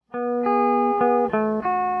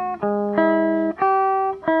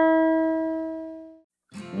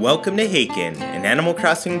Welcome to Haken, an Animal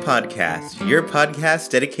Crossing podcast, your podcast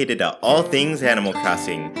dedicated to all things Animal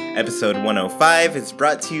Crossing. Episode 105 is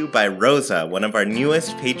brought to you by Rosa, one of our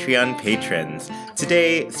newest Patreon patrons.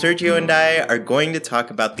 Today, Sergio and I are going to talk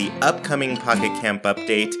about the upcoming Pocket Camp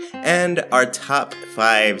update and our top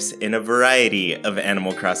 5s in a variety of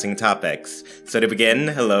Animal Crossing topics. So to begin,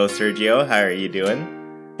 hello Sergio, how are you doing?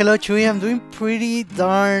 Hello Chewy, I'm doing pretty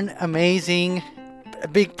darn amazing. A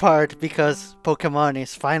big part because Pokemon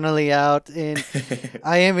is finally out and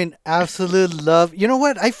I am in absolute love. You know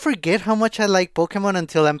what? I forget how much I like Pokemon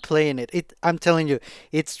until I'm playing it. I'm telling you,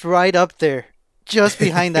 it's right up there, just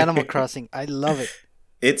behind Animal Crossing. I love it.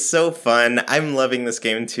 It's so fun. I'm loving this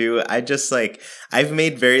game too. I've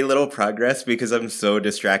made very little progress because I'm so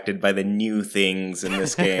distracted by the new things in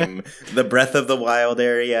this game. The Breath of the Wild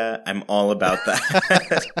area, I'm all about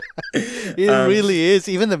that. It really is.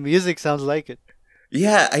 Even the music sounds like it.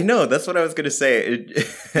 Yeah, I know. That's what I was going to say.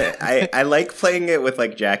 I like playing it with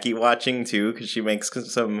like Jackie watching too, because she makes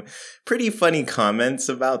some pretty funny comments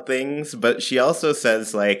about things. But she also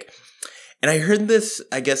says like, and I heard this,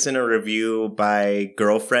 I guess, in a review by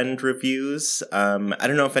Girlfriend Reviews. I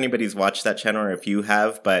don't know if anybody's watched that channel or if you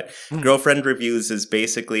have, but Girlfriend Reviews is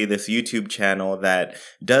basically this YouTube channel that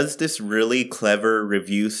does this really clever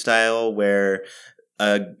review style where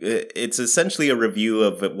it's essentially a review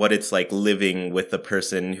of what it's like living with a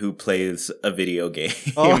person who plays a video game.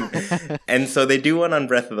 Oh. And so they do one on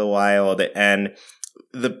Breath of the Wild, and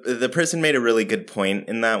the person made a really good point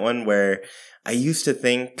in that one where I used to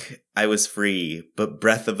think I was free, but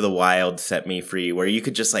Breath of the Wild set me free, where you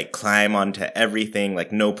could just like climb onto everything,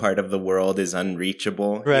 like no part of the world is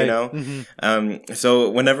unreachable, right. You know? Mm-hmm. So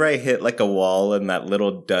whenever I hit like a wall and that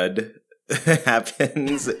little dud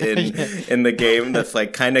happens in the game that's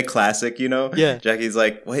like kind of classic, you know? Yeah. Jackie's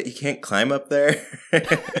like, what, you can't climb up there?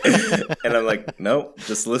 And I'm like, nope,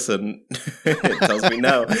 just listen. It tells me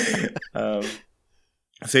no.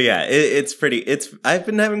 So yeah, I've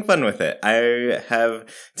been having fun with it. I have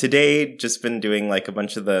today just been doing like a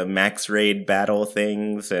bunch of the max raid battle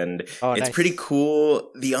things, and it's nice. Pretty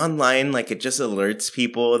cool. The online, like it just alerts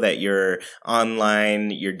people that you're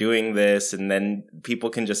online, you're doing this, and then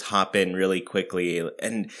people can just hop in really quickly.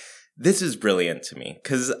 And this is brilliant to me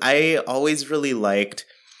because I always really liked,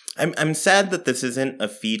 I'm sad that this isn't a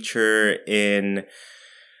feature in,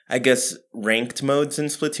 I guess, ranked modes in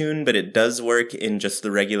Splatoon, but it does work in just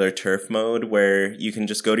the regular turf mode where you can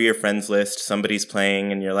just go to your friends list, somebody's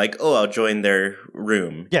playing, and you're like, oh, I'll join their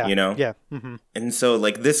room, you know? Yeah. Mm-hmm. And so,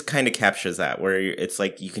 like, this kind of captures that, where it's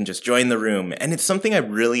like you can just join the room. And it's something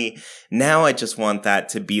now I just want that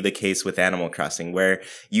to be the case with Animal Crossing, where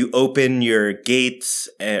you open your gates,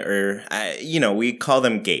 we call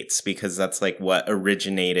them gates because that's like what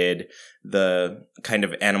originated the kind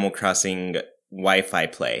of Animal Crossing Wi-Fi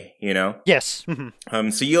play, you know? Yes. Mm-hmm.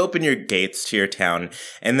 So you open your gates to your town,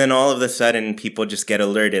 and then all of a sudden people just get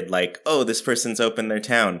alerted like, oh, this person's opened their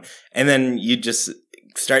town. And then you just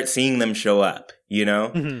start seeing them show up, you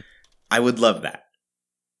know? Mm-hmm. I would love that.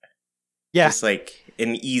 Yeah. Just like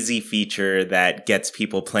an easy feature that gets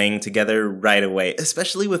people playing together right away,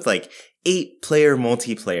 especially with like 8-player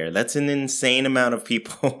multiplayer. That's an insane amount of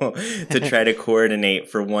people to try to coordinate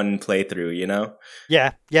for one playthrough, you know?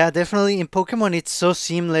 Yeah, definitely. In Pokemon, it's so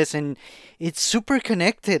seamless and it's super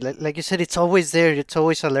connected. Like you said, it's always there. It's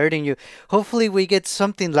always alerting you. Hopefully we get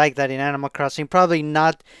something like that in Animal Crossing. Probably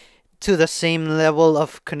not to the same level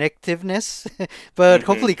of connectiveness, but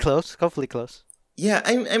hopefully close. Yeah,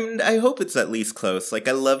 I hope it's at least close. Like,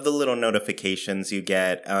 I love the little notifications you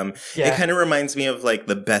get. It kind of reminds me of, like,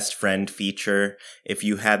 the best friend feature. If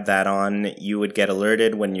you had that on, you would get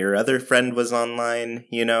alerted when your other friend was online,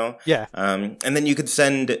 you know? Yeah. And then you could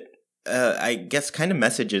send, I guess, kind of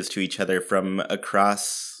messages to each other from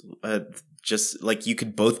across, just, like, you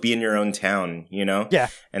could both be in your own town, you know? Yeah.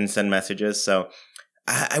 And send messages. So,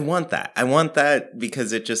 I want that. I want that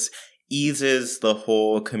because it just eases the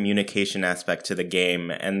whole communication aspect to the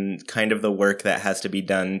game and kind of the work that has to be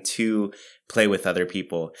done to play with other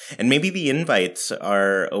people. And maybe the invites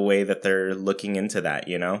are a way that they're looking into that,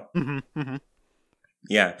 you know? Mm-hmm.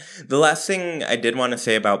 Yeah. The last thing I did want to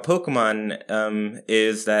say about Pokemon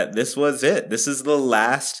is that this was it. This is the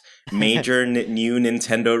last major new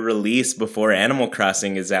Nintendo release before Animal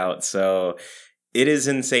Crossing is out. So it is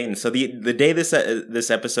insane. So the day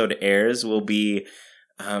this episode airs will be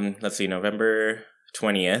November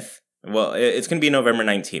 20th. Well, it's going to be November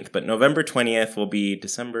 19th, but November 20th will be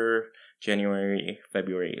December, January,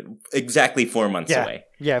 February. Exactly 4 months away.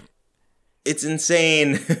 Yeah. It's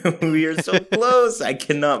insane. We are so close. I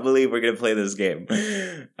cannot believe we're going to play this game.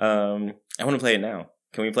 I want to play it now.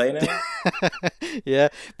 Can we play now? Yeah,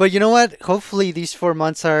 but you know what? Hopefully, these 4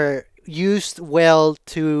 months are used well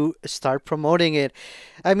to start promoting it.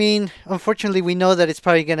 I mean, unfortunately, we know that it's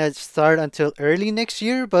probably gonna start until early next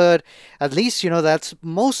year, but at least that's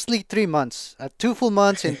mostly 3 months, 2 full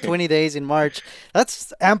months and 20 days in March.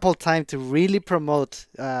 That's ample time to really promote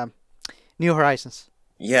New Horizons.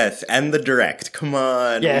 Yes, and the direct. Come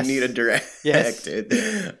on, we need a Yes, direct.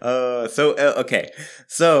 yes. Okay.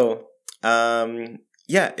 So,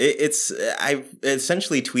 yeah, it's I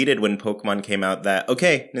essentially tweeted when Pokemon came out that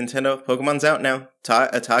okay, Nintendo, Pokemon's out now.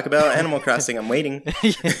 Talk about Animal Crossing. I'm waiting.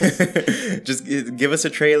 Yes. Just give us a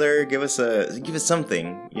trailer. Give us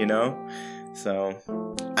something. So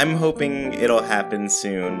I'm hoping it'll happen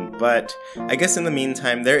soon, but I guess in the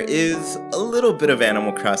meantime, there is a little bit of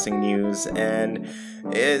Animal Crossing news, and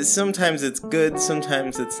sometimes it's good,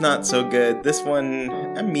 sometimes it's not so good. This one,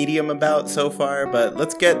 I'm medium about so far, but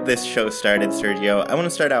let's get this show started, Sergio. I want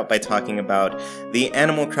to start out by talking about the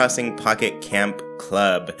Animal Crossing Pocket Camp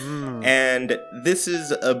Club. And this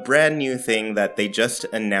is a brand new thing that they just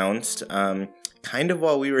announced. Kind of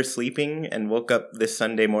while we were sleeping and woke up this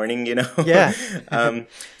Sunday morning, Yeah.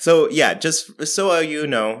 So yeah, just so you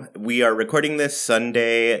know, we are recording this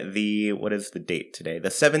Sunday, what is the date today? The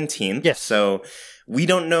 17th. Yes. So we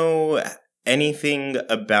don't know anything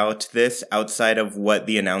about this outside of what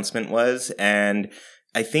the announcement was. And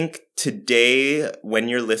I think today, when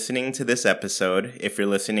you're listening to this episode, if you're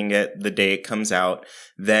listening it the day it comes out,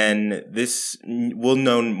 then we'll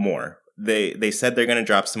know more. They said they're going to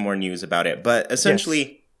drop some more news about it. But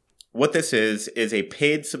essentially, what this is a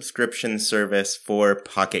paid subscription service for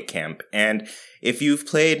Pocket Camp. And if you've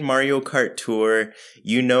played Mario Kart Tour,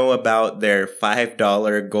 you know about their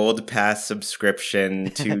 $5 Gold Pass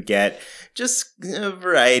subscription to get just a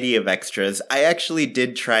variety of extras. I actually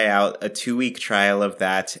did try out a 2-week trial of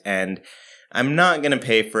that, and I'm not going to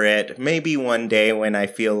pay for it. Maybe one day when I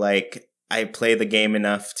feel like I play the game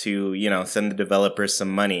enough to, send the developers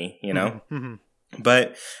some money, Mm-hmm.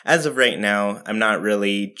 But as of right now, I'm not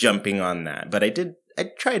really jumping on that. But I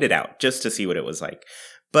tried it out just to see what it was like.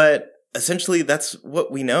 But essentially, that's what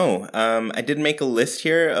we know. I did make a list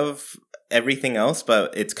here of everything else,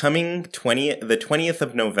 but it's coming the 20th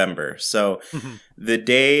of November. So the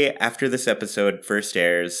day after this episode first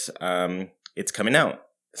airs, it's coming out.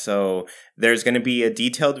 So there's going to be a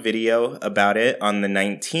detailed video about it on the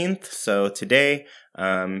 19th. So today,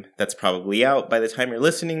 that's probably out by the time you're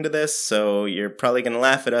listening to this. So you're probably going to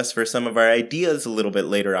laugh at us for some of our ideas a little bit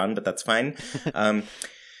later on, but that's fine.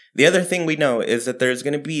 The other thing we know is that there's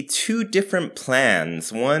going to be 2 different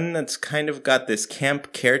plans. One that's kind of got this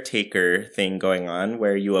camp caretaker thing going on,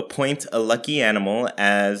 where you appoint a lucky animal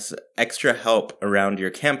as extra help around your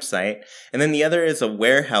campsite. And then the other is a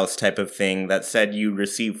warehouse type of thing that said you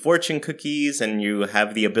receive fortune cookies and you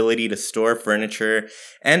have the ability to store furniture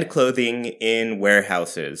and clothing in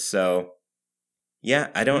warehouses. So yeah,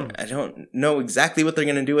 I don't know exactly what they're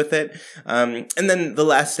going to do with it. And then the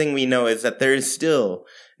last thing we know is that there is still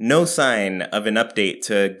no sign of an update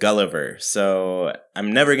to Gulliver. So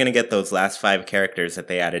I'm never going to get those last 5 characters that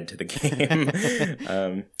they added to the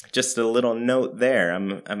game. Just a little note there.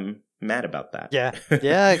 I'm mad about that.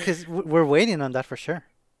 Yeah, because we're waiting on that for sure.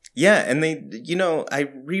 Yeah, and they, I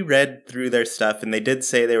reread through their stuff, and they did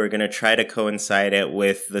say they were going to try to coincide it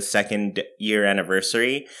with the 2nd year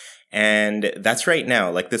anniversary. And that's right now.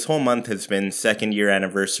 Like, this whole month has been 2nd year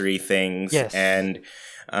anniversary things. Yes. And,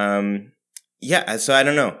 yeah, so I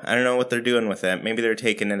don't know. I don't know what they're doing with it. Maybe they're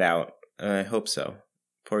taking it out. I hope so.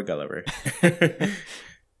 Poor Gulliver.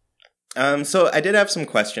 So I did have some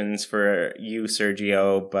questions for you,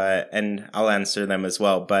 Sergio, and I'll answer them as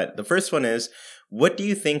well. But the first one is, what do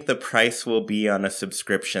you think the price will be on a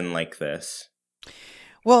subscription like this?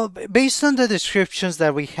 Well, based on the descriptions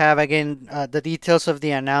that we have, again, the details of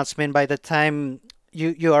the announcement, by the time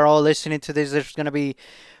you are all listening to this, there's going to be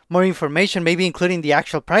more information, maybe including the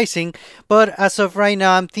actual pricing. But as of right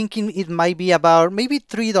now, I'm thinking it might be about maybe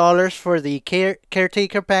 $3 for the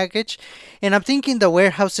caretaker package. And I'm thinking the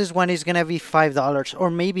warehouses one is going to be $5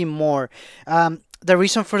 or maybe more. The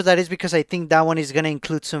reason for that is because I think that one is going to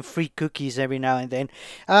include some free cookies every now and then.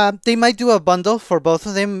 They might do a bundle for both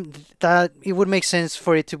of them. That it would make sense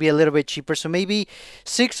for it to be a little bit cheaper. So maybe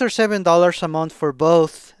 $6 or $7 a month for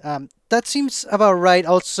both. That seems about right.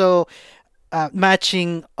 Also,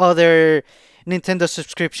 matching other Nintendo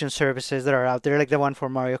subscription services that are out there, like the one for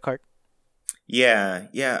Mario Kart. Yeah.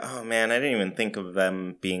 Oh man, I didn't even think of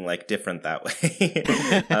them being like different that way.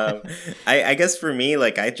 I guess for me,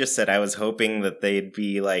 like I just said, I was hoping that they'd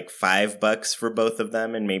be like $5 for both of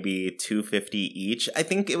them and maybe $2.50 each. I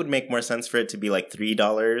think it would make more sense for it to be like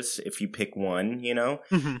 $3 if you pick one, you know?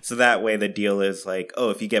 Hmm. So that way the deal is like, oh,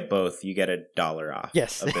 if you get both, you get $1 off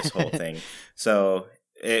Yes. of this whole thing. So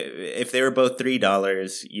if they were both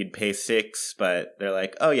 $3, you'd pay 6, but they're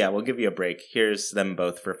like, oh yeah, we'll give you a break. Here's them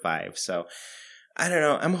both for 5. So I don't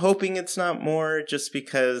know. I'm hoping it's not more just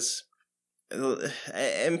because,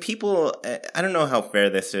 and people, I don't know how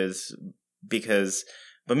fair this is because,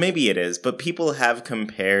 but maybe it is, but people have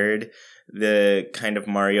compared the kind of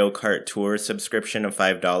Mario Kart Tour subscription of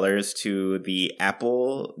 $5 to the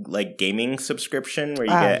Apple like gaming subscription where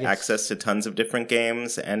you get Yes. access to tons of different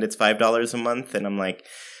games and it's $5 a month. And I'm like,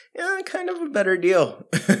 yeah, kind of a better deal.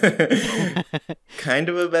 Kind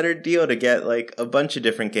of a better deal to get like a bunch of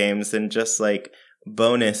different games than just like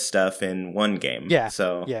bonus stuff in one game. Yeah.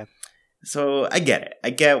 So Yeah. so I get it. I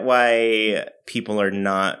get why people are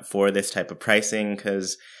not for this type of pricing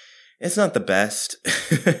because it's not the best.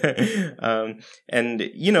 And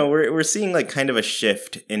you know, we're seeing like kind of a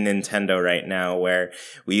shift in Nintendo right now where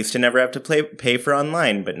we used to never have to pay for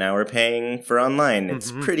online, but now we're paying for online.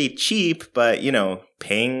 It's pretty cheap, but you know,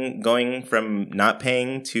 going from not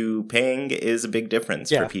paying to paying is a big difference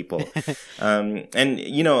for people. And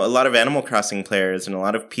you know, a lot of Animal Crossing players and a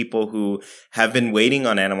lot of people who have been waiting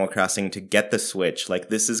on Animal Crossing to get the Switch, like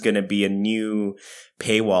this is going to be a new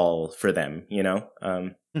paywall for them, you know?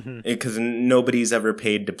 Because nobody's ever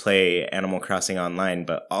paid to play Animal Crossing online,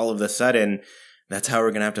 but all of a sudden, that's how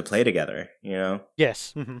we're gonna have to play together. You know?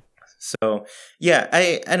 Yes. So yeah,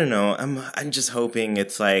 I don't know. I'm just hoping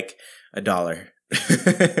it's like $1.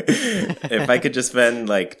 If I could just spend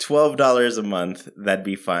like $12 a month, that'd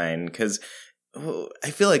be fine. Because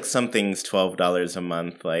I feel like something's $12 a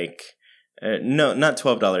month, like. No, not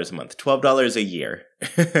 $12 a month. $12 a year.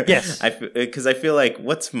 Yes. Because I feel like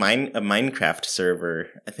what's a Minecraft server?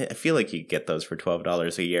 I feel like you get those for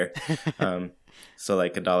 $12 a year. So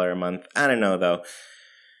like $1 a month. I don't know though.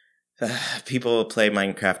 People play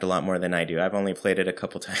Minecraft a lot more than I do. I've only played it a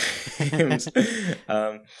couple times.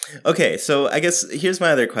 Okay, so I guess here's my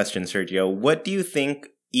other question, Sergio. What do you think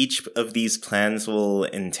each of these plans will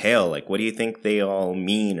entail? Like, what do you think they all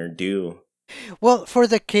mean or do? Well, for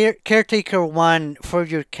the caretaker one for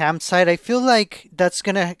your campsite, I feel like that's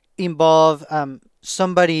gonna involve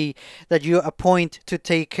somebody that you appoint to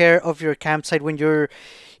take care of your campsite when you're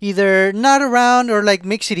either not around or like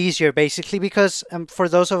makes it easier basically because for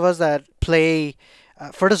those of us that play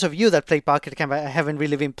for those of you that play Pocket Camp, I haven't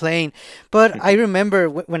really been playing, but I remember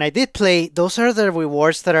when I did play, those are the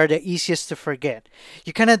rewards that are the easiest to forget.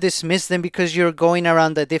 You kind of dismiss them because you're going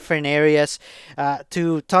around the different areas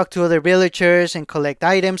to talk to other villagers and collect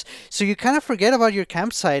items, so you kind of forget about your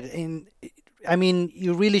campsite. And I mean,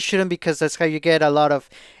 you really shouldn't because that's how you get a lot of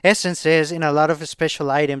essences and a lot of special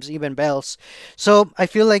items, even bells. So I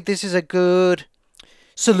feel like this is a good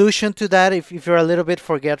solution to that if you're a little bit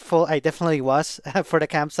forgetful. I definitely was for the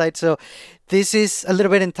campsite, so this is a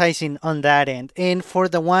little bit enticing on that end. And for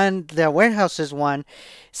the warehouses one,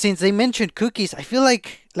 since they mentioned cookies, I feel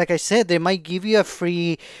like I said, they might give you a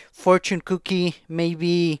free fortune cookie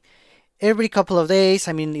maybe every couple of days.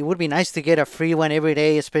 I mean, it would be nice to get a free one every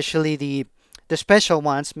day, especially the special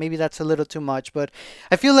ones. Maybe that's a little too much, but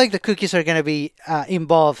I feel like the cookies are going to be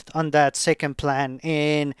involved on that second plan.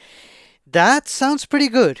 And that sounds pretty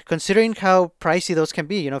good, considering how pricey those can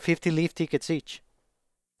be. 50 leaf tickets each.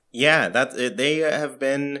 Yeah, they have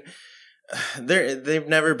been. They've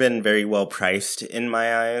never been very well priced in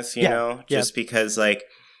my eyes. You know, just because like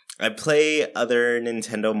I play other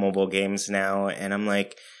Nintendo mobile games now, and I'm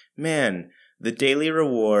like, man, the daily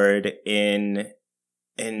reward in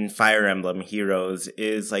Fire Emblem Heroes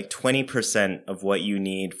is like 20% of what you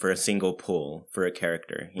need for a single pull for a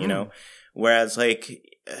character. You know, whereas like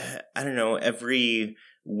I don't know, every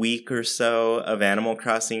week or so of Animal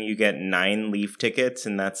Crossing, you get 9 leaf tickets,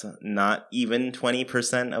 and that's not even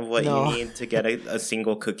 20% of what you need to get a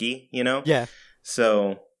single cookie, you know? Yeah.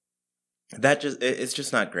 So it's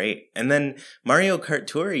just not great. And then Mario Kart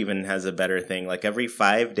Tour even has a better thing. Like every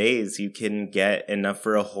 5 days, you can get enough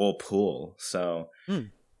for a whole pool. So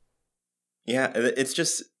yeah, it's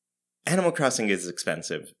just Animal Crossing is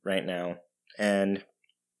expensive right now, and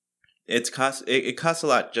it costs a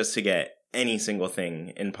lot just to get any single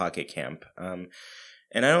thing in Pocket Camp. And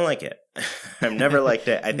I don't like it. I've never liked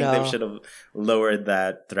it. I think they should have lowered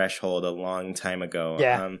that threshold a long time ago.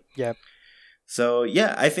 Yeah. So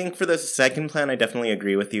yeah, I think for the second plan, I definitely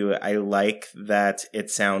agree with you. I like that it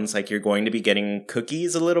sounds like you're going to be getting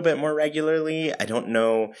cookies a little bit more regularly. I don't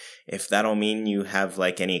know if that'll mean you have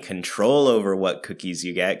like any control over what cookies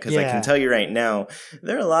you get, because I can tell you right now,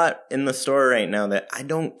 there are a lot in the store right now that I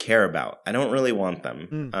don't care about. I don't really want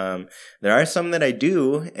them. There are some that I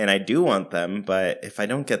do, and I do want them, but if I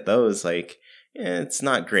don't get those, like, it's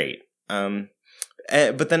not great.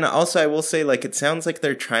 But then also I will say, like, it sounds like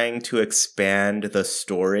they're trying to expand the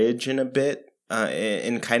storage in a bit,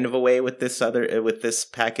 in kind of a way with this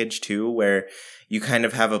package too, where you kind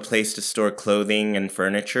of have a place to store clothing and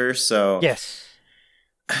furniture. So yes,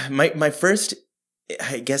 my first,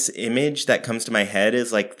 I guess, image that comes to my head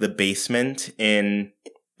is like the basement in.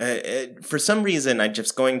 For some reason, I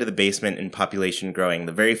just going to the basement in Population Growing,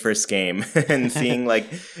 the very first game, and seeing like,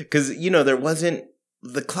 because there wasn't.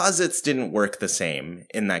 The closets didn't work the same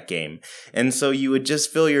in that game. And so you would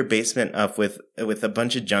just fill your basement up with a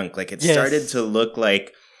bunch of junk. Like, it started to look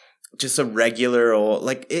like just a regular old,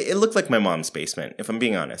 like, it looked like my mom's basement, if I'm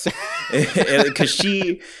being honest. Because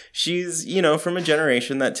she's, from a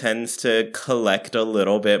generation that tends to collect a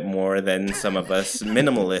little bit more than some of us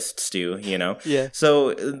minimalists do, Yeah.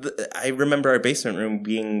 So I remember our basement room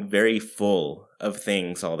being very full of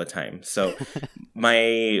things all the time. So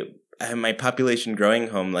my Population Growing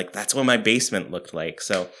home, like, that's what my basement looked like.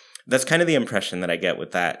 So that's kind of the impression that I get with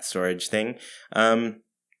that storage thing. And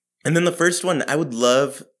then the first one, I would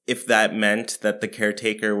love if that meant that the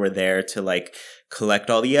caretaker were there to, like, collect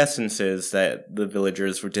all the essences that the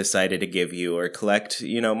villagers were decided to give you, or collect,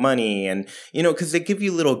 money, and, because they give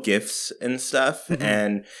you little gifts and stuff,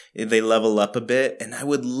 and they level up a bit. And I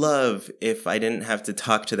would love if I didn't have to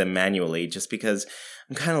talk to them manually, just because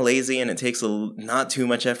I'm kind of lazy and it takes not too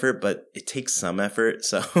much effort, but it takes some effort.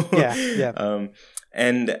 So yeah.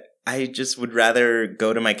 And I just would rather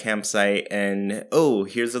go to my campsite and,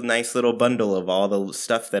 here's a nice little bundle of all the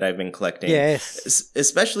stuff that I've been collecting. Yes.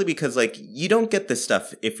 Especially because, like, you don't get this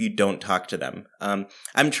stuff if you don't talk to them.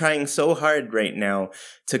 I'm trying so hard right now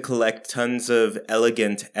to collect tons of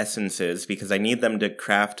elegant essences because I need them to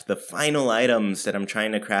craft the final items that I'm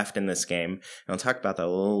trying to craft in this game. And I'll talk about that a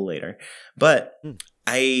little later. But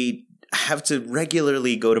I have to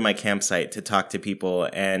regularly go to my campsite to talk to people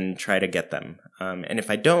and try to get them. And if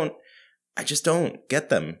I don't, I just don't get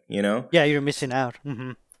them, Yeah, you're missing out.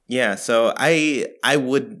 Yeah, so I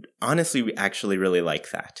would honestly actually really like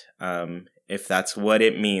that, if that's what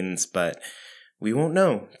it means, but we won't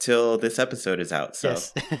know till this episode is out. So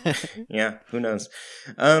yeah, who knows?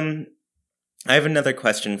 I have another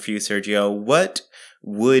question for you, Sergio. What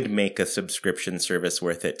would make a subscription service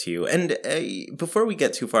worth it to you? And before we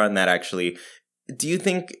get too far on that, actually, do you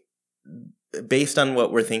think, based on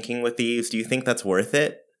what we're thinking with these, do you think that's worth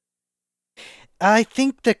it? I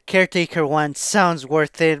think the caretaker one sounds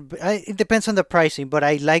worth it. It depends on the pricing, but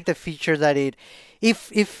I like the feature that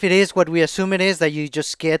if it is what we assume it is, that you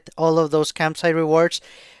just get all of those campsite rewards,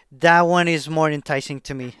 that one is more enticing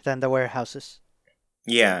to me than the warehouses.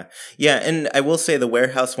 Yeah, and I will say the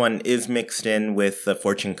warehouse one is mixed in with the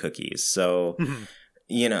fortune cookies, so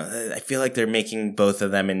I feel like they're making both of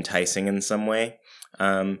them enticing in some way.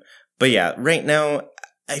 But yeah, right now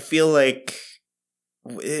I feel like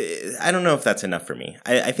I don't know if that's enough for me.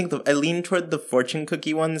 I think I lean toward the fortune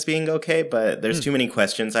cookie ones being okay, but there's too many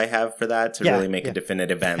questions I have for that to really make a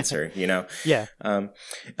definitive answer, Yeah.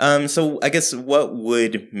 So I guess what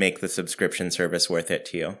would make the subscription service worth it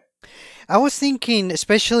to you? I was thinking,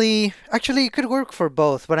 actually, it could work for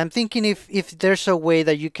both, but I'm thinking if there's a way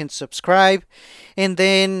that you can subscribe and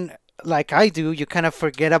then, like I do, you kind of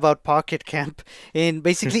forget about Pocket Camp. And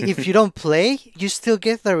basically, if you don't play, you still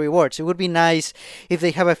get the rewards. It would be nice if they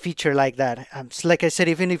have a feature like that. Like I said,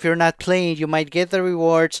 even if you're not playing, you might get the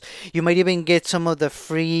rewards. You might even get some of the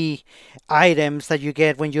free items that you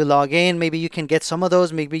get when you log in. Maybe you can get some of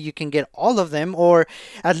those. Maybe you can get all of them, or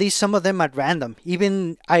at least some of them at random.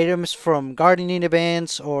 Even items from gardening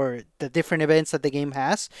events or the different events that the game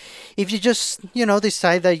has. If you just,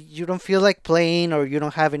 decide that you don't feel like playing or you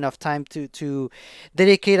don't have enough time to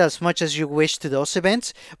dedicate as much as you wish to those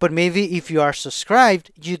events, but maybe if you are subscribed,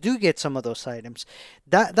 you do get some of those items.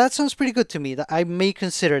 That sounds pretty good to me. I may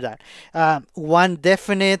consider that. One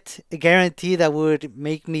definite guarantee that would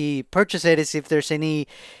make me purchase it is if there's any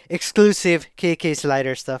exclusive KK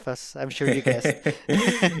Slider stuff, as I'm sure you guessed.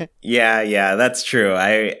 Yeah, that's true.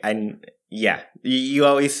 Yeah, you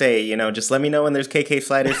always say, just let me know when there's KK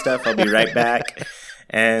Slider stuff. I'll be right back.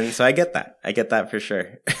 And so I get that for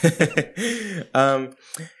sure.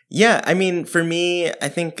 Yeah, I mean, for me, I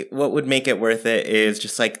think what would make it worth it is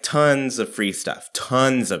just like tons of free stuff,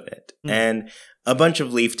 tons of it. And a bunch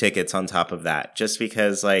of Leaf tickets on top of that, just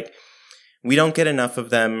because like we don't get enough of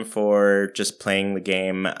them for just playing the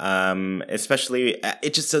game. Especially,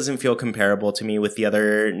 it just doesn't feel comparable to me with the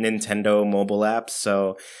other Nintendo mobile apps.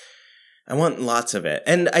 So I want lots of it.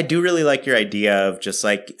 And I do really like your idea of just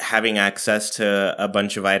like having access to a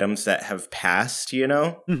bunch of items that have passed, you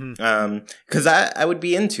know? Mm-hmm. Because I would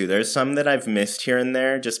be into. There's some that I've missed here and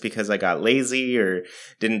there just because I got lazy or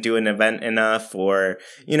didn't do an event enough or,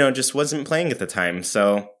 you know, just wasn't playing at the time.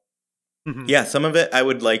 So Mm-hmm. yeah, some of it I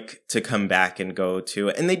would like to come back and go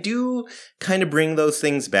to. And they do kind of bring those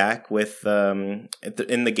things back with in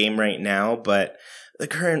the game right now, but the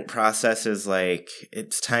current process is like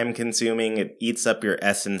it's time consuming, it eats up your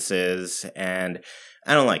essences, and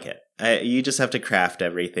I don't like it. You just have to craft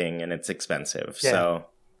everything and it's expensive. Yeah. So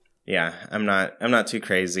yeah, I'm not too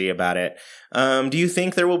crazy about it. Do you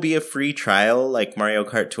think there will be a free trial like Mario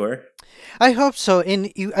Kart Tour? I hope so.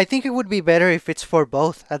 I think it would be better if it's for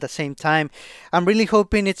both at the same time. I'm really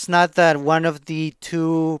hoping it's not that one of the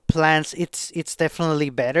two plans. It's definitely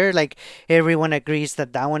better. Like everyone agrees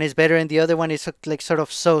that that one is better, and the other one is like sort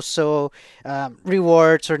of so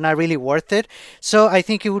rewards or not really worth it. So I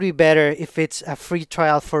think it would be better if it's a free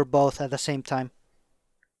trial for both at the same time.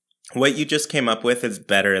 What you just came up with is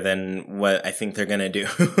better than what I think they're going to do.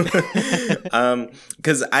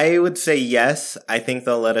 Because I would say yes, I think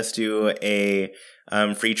they'll let us do a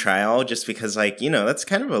free trial just because, like, you know, that's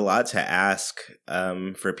kind of a lot to ask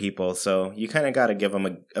for people. So you kind of got to give them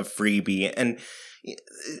a freebie. And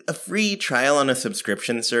a free trial on a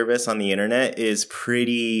subscription service on the internet is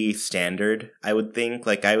pretty standard, I would think.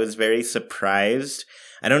 Like, I was very surprised.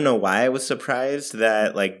 I don't know why I was surprised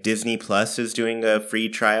that like Disney Plus is doing a free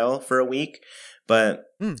trial for a week, but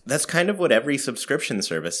that's kind of what every subscription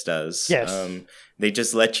service does. Yes. They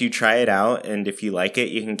just let you try it out, and if you like it,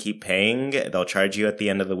 you can keep paying. They'll charge you at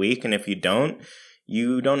the end of the week, and if you don't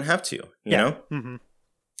have to, you know? Mm-hmm.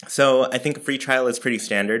 So I think a free trial is pretty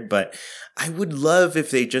standard, but I would love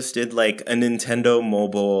if they just did like a Nintendo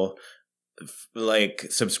mobile like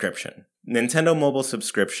subscription. Nintendo mobile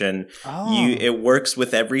subscription. It works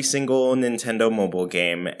with every single Nintendo mobile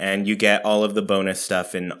game, and you get all of the bonus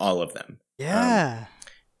stuff in all of them. Yeah.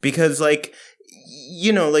 Because like,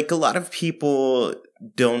 you know, like a lot of people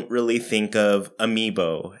don't really think of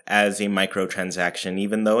Amiibo as a microtransaction,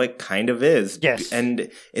 even though it kind of is. Yes.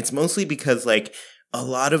 And it's mostly because like a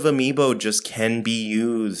lot of Amiibo just can be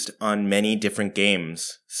used on many different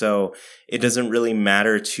games. So it doesn't really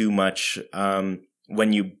matter too much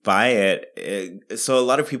when you buy it. So a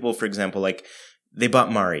lot of people, for example, like they bought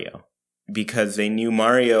Mario because they knew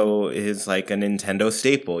Mario is like a Nintendo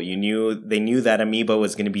staple. They knew that Amiibo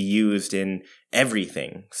was going to be used in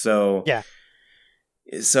everything. So yeah.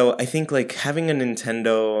 So I think like having a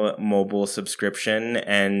Nintendo mobile subscription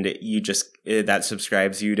and you just that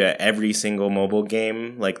subscribes you to every single mobile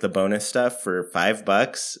game, like the bonus stuff for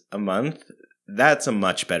 $5 a month, that's a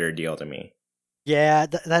much better deal to me. Yeah,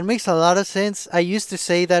 that makes a lot of sense. I used to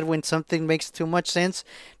say that when something makes too much sense,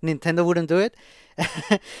 Nintendo wouldn't do it.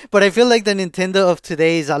 But I feel like the Nintendo of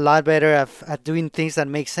today is a lot better at doing things that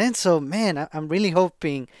make sense. So, man, I'm really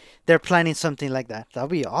hoping they're planning something like that. That'll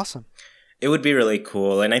be awesome. It would be really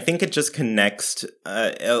cool. And I think it just connects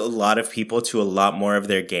a lot of people to a lot more of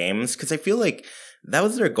their games. Because I feel like that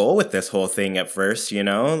was their goal with this whole thing at first, you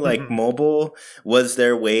know? Like, mobile was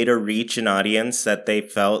their way to reach an audience that they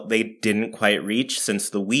felt they didn't quite reach since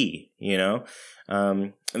the Wii, you know?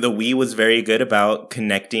 The Wii was very good about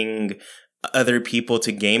connecting other people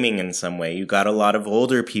to gaming in some way. You got a lot of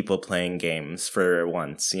older people playing games for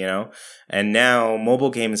once, you know? And now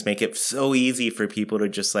mobile games make it so easy for people to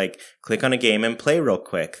just like click on a game and play real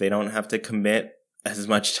quick. They don't have to commit as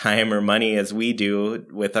much time or money as we do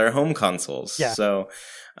with our home consoles. Yeah. So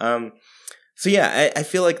yeah, I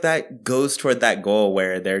feel like that goes toward that goal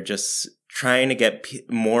where they're just trying to get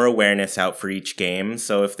more awareness out for each game.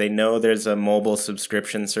 So if they know there's a mobile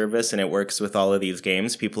subscription service and it works with all of these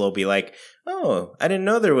games, people will be like, "Oh, I didn't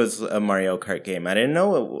know there was a Mario Kart game. I don't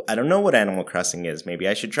know what Animal Crossing is. Maybe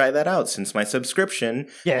I should try that out since my subscription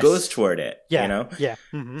goes toward it." Yeah. You know? Yeah.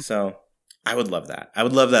 Mm-hmm. So I would love that. I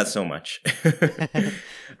would love that so much.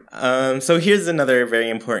 So here's another very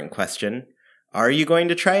important question. Are you going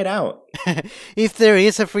to try it out? If there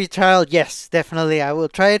is a free trial, yes, definitely I will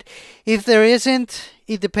try it. If there isn't,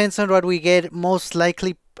 it depends on what we get. Most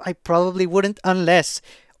likely, I probably wouldn't unless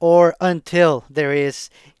or until there is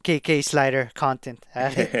KK Slider content.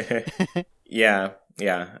 Yeah.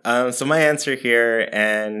 So my answer here,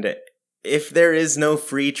 and if there is no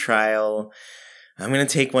free trial, I'm going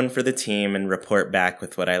to take one for the team and report back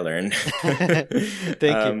with what I learned. Thank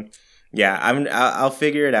you. Yeah, I'll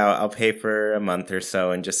figure it out. I'll pay for a month or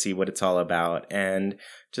so and just see what it's all about and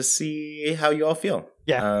just see how you all feel.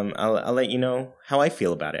 Yeah. I'll let you know how I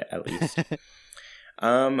feel about it at least.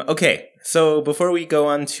 Okay, so before we go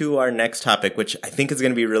on to our next topic, which I think is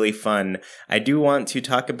going to be really fun, I do want to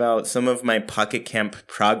talk about some of my Pocket Camp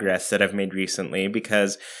progress that I've made recently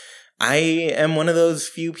because I am one of those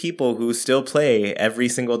few people who still play every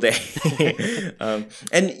single day.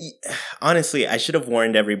 And honestly, I should have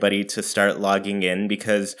warned everybody to start logging in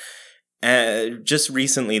because just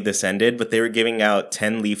recently this ended, but they were giving out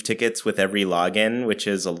 10 Leaf tickets with every login, which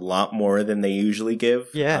is a lot more than they usually give.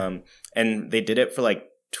 Yeah. And they did it for like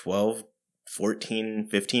 12, 14,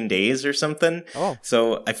 15 days or something. Oh.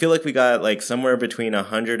 So I feel like we got like somewhere between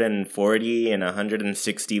 140 and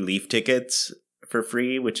 160 Leaf tickets for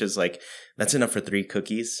free, which is like, that's enough for 3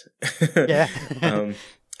 cookies. Yeah.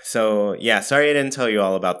 So yeah, sorry I didn't tell you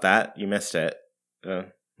all about that. You missed it.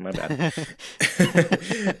 My bad.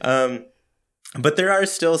 But there are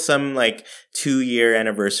still some like 2-year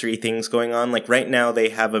anniversary things going on. Like right now they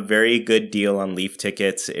have a very good deal on Leaf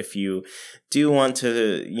tickets. If you do want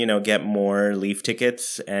to, get more Leaf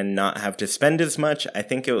tickets and not have to spend as much, I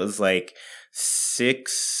think it was like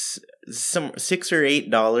 $6 or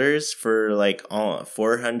 $8 for like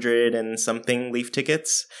 400 and something Leaf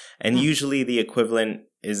tickets. And usually the equivalent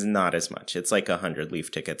is not as much. It's like 100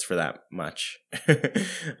 Leaf tickets for that much.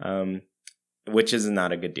 Which is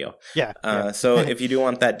not a good deal. Yeah. So if you do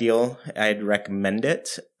want that deal, I'd recommend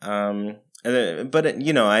it. But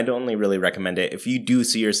I'd only really recommend it if you do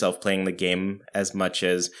see yourself playing the game as much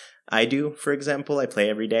as I do. For example, I play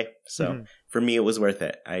every day. So for me, it was worth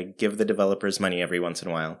it. I give the developers money every once in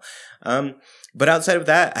a while. But outside of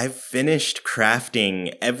that, I've finished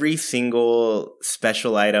crafting every single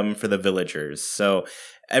special item for the villagers. So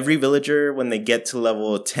every villager, when they get to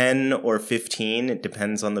level 10 or 15, it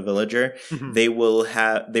depends on the villager, they will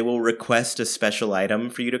request a special item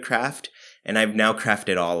for you to craft. And I've now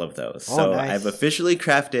crafted all of those. So nice. I've officially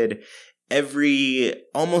crafted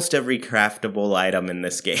almost every craftable item in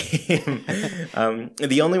this game.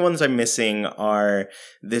 The only ones I'm missing are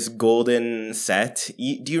this golden set.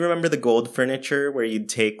 Do you remember the gold furniture where you'd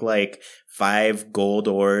take like 5 gold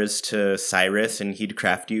ores to Cyrus and he'd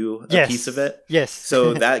craft you a piece of it? Yes.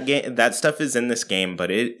 So that stuff is in this game, but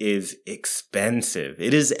it is expensive.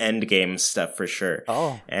 It is end game stuff for sure.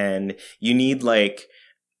 Oh. And you need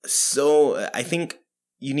I think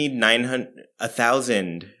you need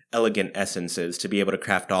 1,000 elegant essences to be able to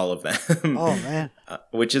craft all of them. Oh, man.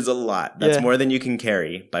 Which is a lot. That's more than you can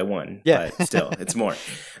carry by one. Yeah. But still, it's more.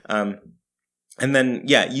 And then,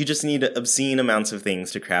 you just need obscene amounts of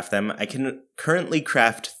things to craft them. I can currently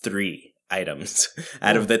craft 3 items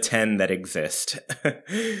out of the 10 that exist.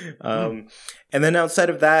 And then outside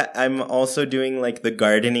of that, I'm also doing like the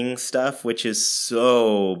gardening stuff, which is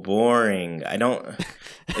so boring.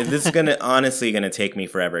 This is honestly gonna take me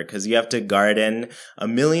forever because you have to garden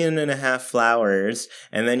 1.5 million flowers,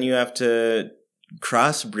 and then you have to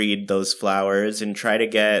crossbreed those flowers and try to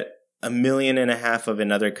get 1.5 million of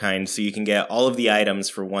another kind so you can get all of the items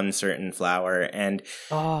for one certain flower, and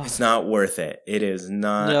it's not worth it. It is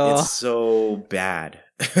not. No. It's so bad.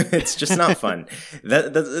 It's just not fun.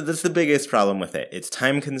 That's the biggest problem with it. It's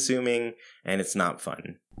time consuming and it's not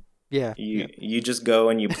fun. Yeah. You just go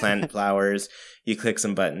and you plant flowers, you click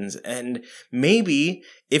some buttons, and maybe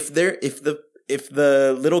if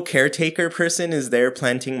the little caretaker person is there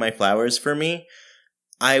planting my flowers for me,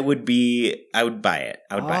 I would buy it.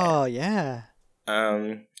 Oh, yeah.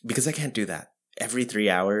 Because I can't do that every 3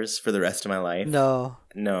 hours for the rest of my life. No.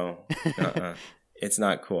 It's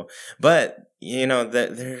not cool. But,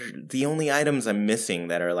 they're the only items I'm missing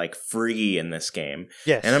that are like free in this game.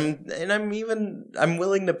 Yes. And I'm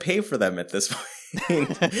willing to pay for them at this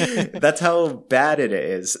point. That's how bad it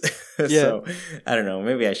is. Yeah. So, I don't know,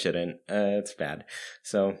 maybe I shouldn't. It's bad.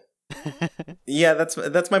 So, yeah,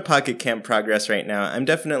 that's my Pocket Camp progress right now. I'm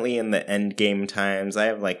definitely in the end game times. I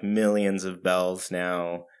have like millions of bells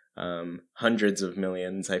now. Hundreds of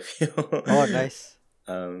millions, I feel. Oh, nice.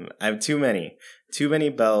 I have too many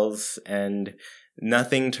bells and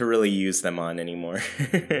nothing to really use them on anymore.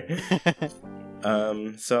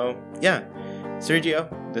 So yeah,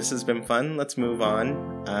 Sergio, this has been fun. Let's move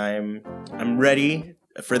on. I'm ready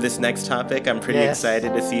for this next topic. I'm pretty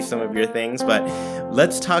excited to see some of your things, but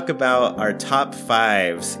let's talk about our top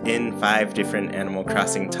 5s in 5 different Animal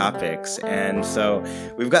Crossing topics. And so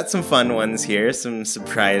we've got some fun ones here, some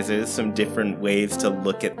surprises, some different ways to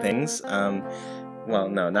look at things. Well,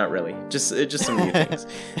 no, not really. Just some new things.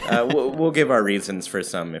 We'll give our reasons for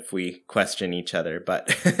some if we question each other.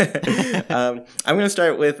 But I'm going to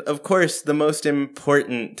start with, of course, the most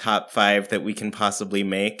important top 5 that we can possibly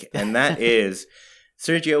make, and that is,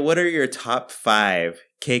 Sergio, what are your top 5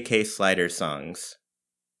 KK Slider songs?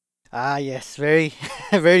 Ah, yes, very,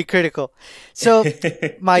 very critical. So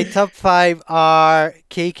my top 5 are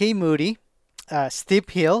KK Moody,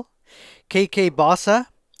 Steep Hill, KK Bossa,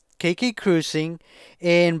 KK Cruising,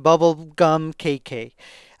 and Bubblegum KK.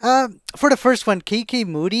 For the first one, KK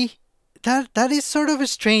Moody, that is sort of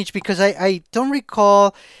strange because I don't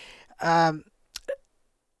recall. Um,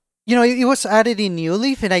 it was added in New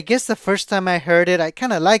Leaf, and I guess the first time I heard it, I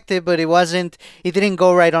kind of liked it, but it didn't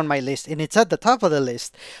go right on my list, and it's at the top of the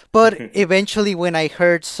list. But eventually, when I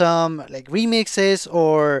heard some like remixes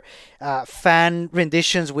or fan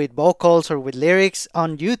renditions with vocals or with lyrics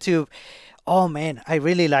on YouTube, oh man, I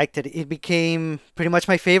really liked it. It became pretty much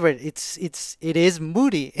my favorite. It is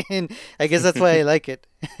moody, and I guess that's why I like it.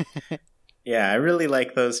 Yeah, I really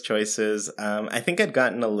like those choices. I think I'd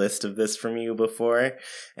gotten a list of this from you before,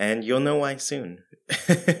 and you'll know why soon.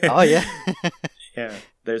 Oh, yeah. Yeah,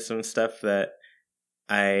 there's some stuff that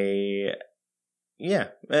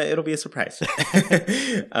it'll be a surprise.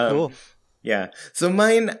 Cool. Yeah, so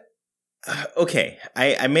mine, okay,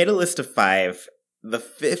 I made a list of 5. The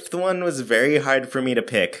 5th one was very hard for me to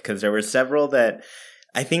pick because there were several that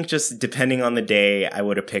I think just depending on the day, I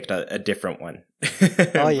would have picked a different one.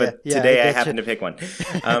 Oh, yeah. But today I happened to pick one.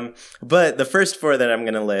 But the first 4 that I'm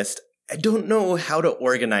going to list, I don't know how to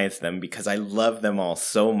organize them because I love them all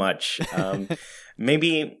so much.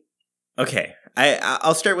 Maybe, okay,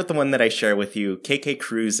 I'll start with the one that I share with you, KK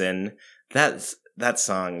Cruisin'. That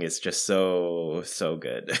song is just so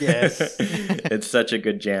good. Yes. It's such a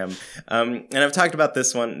good jam. And I've talked about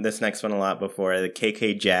this next one a lot before, the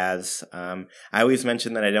KK Jazz. I always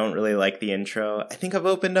mention that I don't really like the intro. I think I've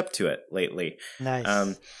opened up to it lately.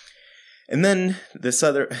 Nice. And then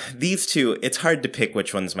these two, it's hard to pick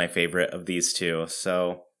which one's my favorite of these two.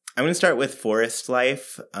 So I'm going to start with Forest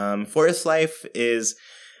Life. Forest Life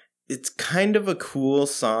it's kind of a cool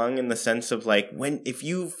song in the sense of like if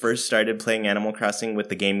you first started playing Animal Crossing with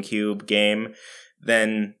the GameCube game,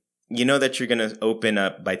 then you know that you're going to open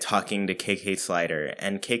up by talking to KK Slider,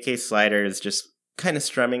 and KK Slider is just kind of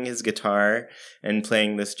strumming his guitar and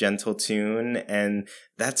playing this gentle tune, and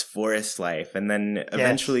that's Forest Life. And then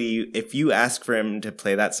eventually, if you ask for him to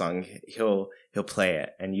play that song, he'll play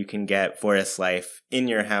it, and you can get Forest Life in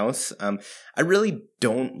your house. I really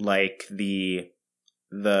don't like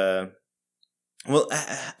well,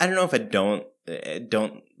 I don't know if I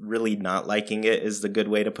don't really not liking it is the good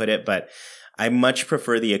way to put it, but I much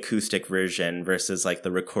prefer the acoustic version versus like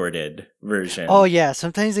the recorded version. Oh yeah,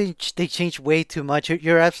 sometimes they change way too much.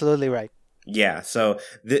 You're absolutely right. Yeah, so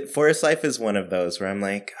Forest Life is one of those where I'm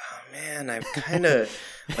like, oh man, I've kind of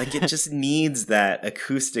like it just needs that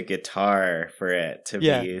acoustic guitar for it to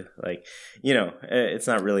be like, it's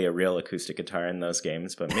not really a real acoustic guitar in those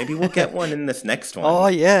games, but maybe we'll get one in this next one. Oh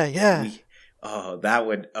yeah.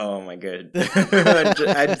 Oh my god.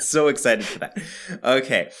 I'm so excited for that.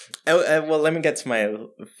 Okay. Well, let me get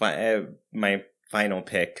to my final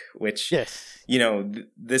pick, which,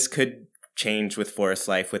 this could change with Forest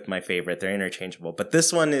Life with my favorite. They're interchangeable. But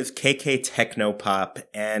this one is KK Technopop,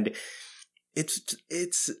 and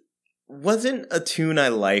it's wasn't a tune I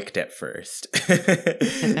liked at first.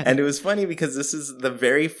 And it was funny because this is the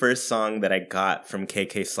very first song that I got from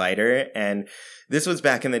KK Slider, and this was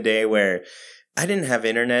back in the day where I didn't have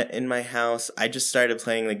internet in my house. I just started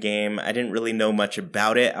playing the game. I didn't really know much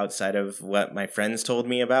about it outside of what my friends told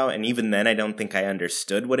me about, and even then I don't think I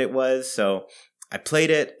understood what it was. So I played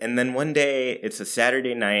it, and then one day, it's a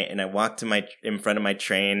Saturday night, and I walk in front of my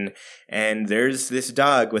train, and there's this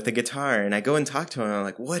dog with a guitar, and I go and talk to him, and I'm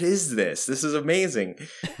like, what is this? This is amazing.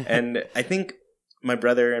 And I think my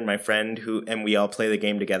brother and my friend, and we all play the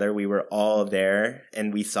game together, we were all there,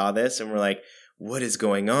 and we saw this, and we're like, what is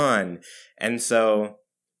going on? And so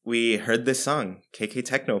we heard this song, KK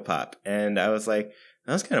Technopop, and I was like,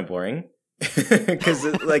 that was kind of boring. Because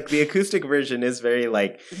like the acoustic version is very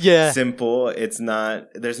simple. There's not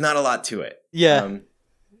a lot to it.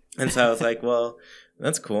 And so I was like, well,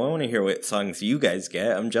 that's cool. I want to hear what songs you guys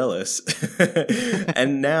get. I'm jealous.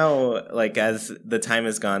 And now, like, as the time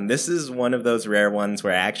has gone, this is one of those rare ones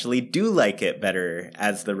where I actually do like it better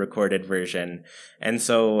as the recorded version. And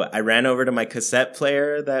so I ran over to my cassette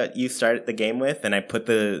player that you started the game with, and I put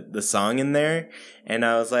the song in there, and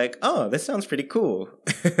I was like, oh, this sounds pretty cool.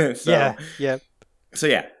 So yeah,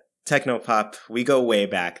 Technopop, we go way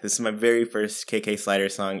back. This is my very first KK Slider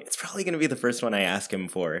song. It's probably going to be the first one I ask him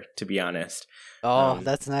for, to be honest. Oh,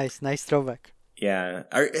 that's nice. Nice throwback. Yeah.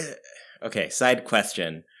 Okay, side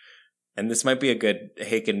question. And this might be a good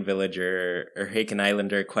Haken Villager or Haken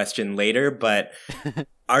Islander question later, but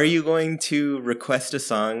are you going to request a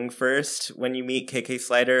song first when you meet KK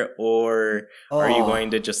Slider, or are you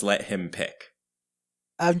going to just let him pick?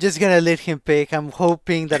 I'm just gonna let him pick. I'm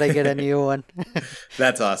hoping that I get a new one.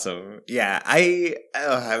 That's awesome. Yeah,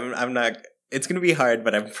 I'm not. It's gonna be hard,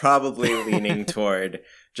 but I'm probably leaning toward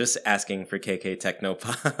just asking for KK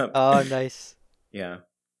Technopop. Oh, nice. Yeah.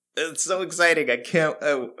 It's so exciting. I can't.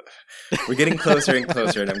 We're getting closer and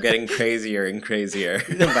closer, and I'm getting crazier and crazier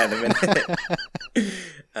by the minute.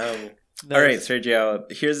 Nice. All right,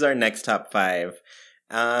 Sergio, here's our next top 5.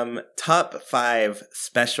 Top 5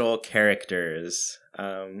 special characters.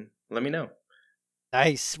 Let me know.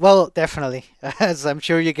 Nice. Well, definitely. As I'm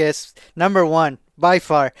sure you guessed, number 1, by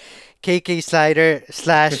far, KK Slider /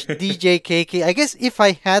 DJ KK. I guess if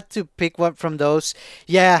I had to pick one from those,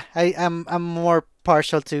 yeah, I'm more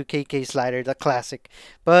partial to KK Slider, the classic.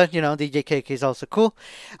 But, DJ KK is also cool.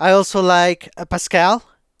 I also like Pascal,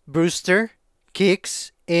 Brewster,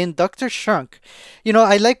 Kix, and Dr. Shrunk.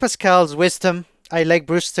 I like Pascal's wisdom. I like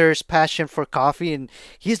Brewster's passion for coffee, and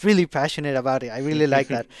he's really passionate about it. I really like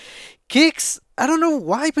that. Kix, I don't know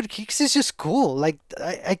why, but Kix is just cool. Like,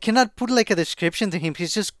 I cannot put like a description to him.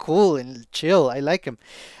 He's just cool and chill. I like him.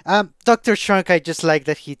 Dr. Shrunk, I just like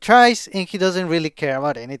that he tries and he doesn't really care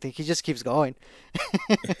about anything. He just keeps going.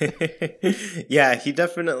 Yeah,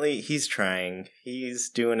 he's trying. He's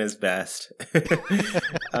doing his best.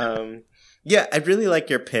 Yeah, I really like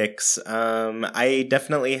your picks. I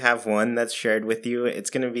definitely have one that's shared with you. It's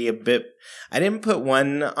going to be a bit... I didn't put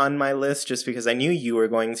one on my list just because I knew you were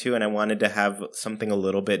going to, and I wanted to have something a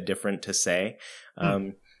little bit different to say.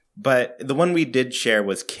 But the one we did share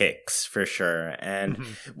was Kix, for sure. And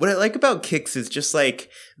what I like about Kix is just like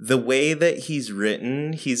the way that he's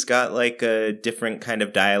written. He's got like a different kind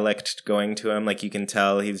of dialect going to him. Like you can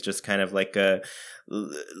tell he's just kind of like I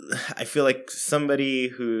feel like somebody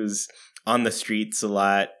who's on the streets a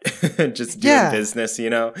lot, just doing business,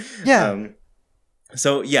 Yeah.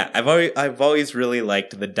 So yeah, I've always really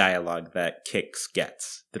liked the dialogue that Kix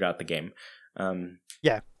gets throughout the game.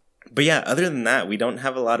 Yeah. But yeah, other than that, we don't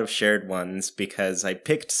have a lot of shared ones because I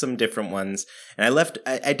picked some different ones, and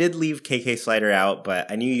I did leave KK Slider out,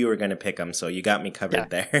 but I knew you were going to pick them, so you got me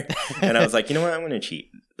covered there. And I was like, you know what, I'm going to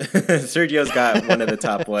cheat. Sergio's got one of the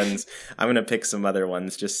top ones. I'm going to pick some other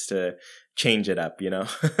ones just to change it up,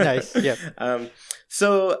 Nice. Yeah.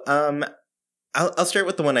 So I'll start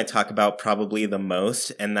with the one I talk about probably the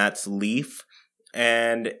most, and that's Leaf.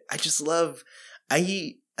 And I just love...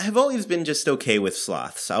 I have always been just okay with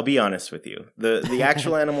sloths. I'll be honest with you. The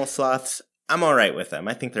actual animal sloths, I'm all right with them.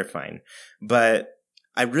 I think they're fine. But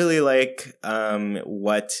I really like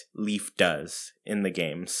what Leaf does in the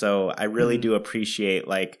game. So I really do appreciate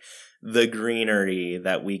like the greenery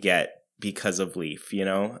that we get because of Leaf,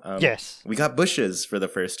 Yes. We got bushes for the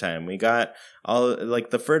first time. We got all like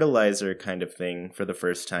the fertilizer kind of thing for the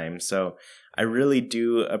first time. So I really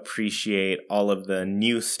do appreciate all of the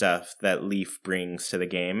new stuff that Leaf brings to the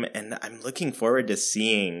game, and I'm looking forward to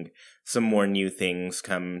seeing some more new things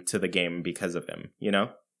come to the game because of him,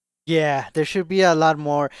 Yeah, there should be a lot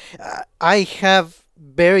more. I have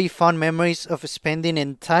very fond memories of spending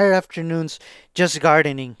entire afternoons just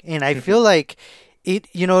gardening, and I feel like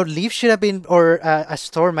Leaf should have been, or a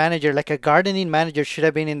store manager, like a gardening manager, should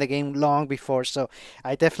have been in the game long before. So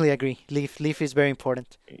I definitely agree. Leaf is very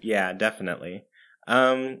important. Yeah, definitely.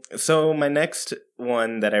 So my next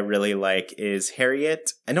one that I really like is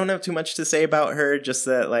Harriet. I don't have too much to say about her, just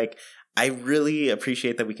that like I really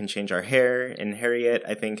appreciate that we can change our hair, and Harriet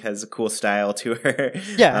I think has a cool style to her.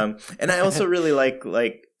 Yeah. And I also really like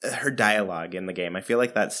her dialogue in the game. I feel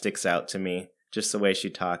like that sticks out to me, just the way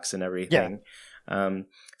she talks and everything. Yeah.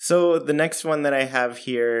 So the next one that I have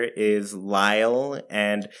here is Lyle,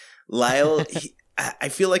 and Lyle, I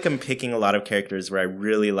feel like I'm picking a lot of characters where I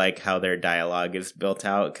really like how their dialogue is built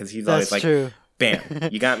out, because he's always like, true. Bam,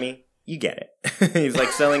 you got me, you get it. He's like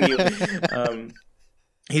selling you,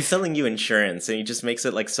 he's selling you insurance, and he just makes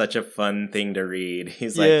it like such a fun thing to read.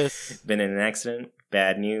 He's like, been in an accident,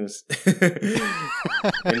 bad news.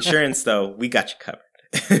 Insurance though, we got you covered.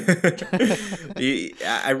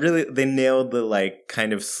 They nailed the like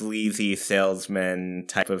kind of sleazy salesman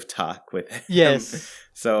type of talk with him. Yes.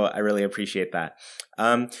 So I really appreciate that.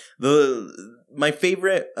 My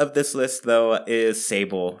favorite of this list though is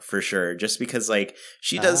Sable, for sure, just because like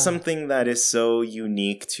she does something that is so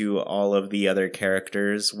unique to all of the other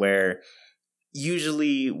characters, where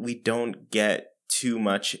usually we don't get too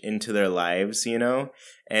much into their lives, you know?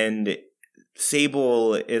 And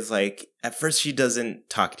Sable is like, at first she doesn't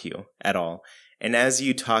talk to you at all. And as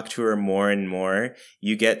you talk to her more and more,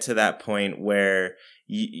 you get to that point where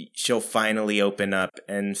she'll finally open up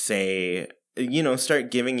and say, you know,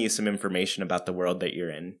 start giving you some information about the world that you're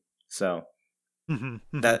in. So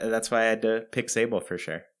that's why I had to pick Sable for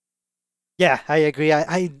sure. Yeah, I agree.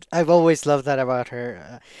 I've always loved that about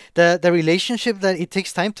her. The relationship that it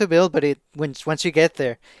takes time to build, but once you get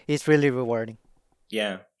there, it's really rewarding.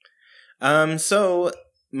 Yeah. So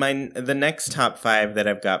the next top 5 that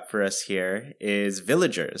I've got for us here is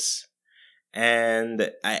villagers.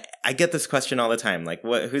 And I get this question all the time, like,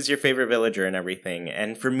 who's your favorite villager and everything?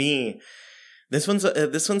 And for me, this one's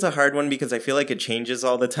a hard one because I feel like it changes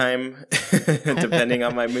all the time, depending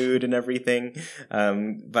on my mood and everything.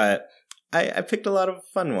 But I picked a lot of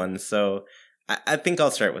fun ones, so I think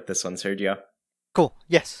I'll start with this one, Sergio. Cool.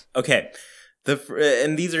 Yes. Okay.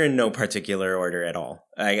 And these are in no particular order at all.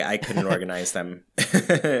 I couldn't organize them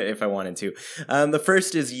if I wanted to. The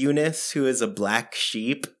first is Eunice, who is a black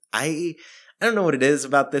sheep. I don't know what it is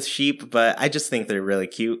about this sheep, but I just think they're really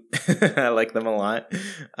cute. I like them a lot.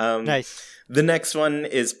 Nice. The next one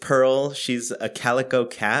is Pearl. She's a calico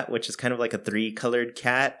cat, which is kind of like a 3-colored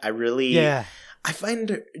cat. I find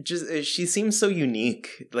her she seems so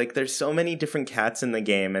unique. Like, there's so many different cats in the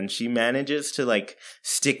game, and she manages to, like,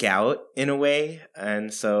 stick out in a way.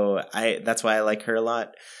 And so that's why I like her a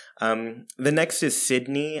lot. The next is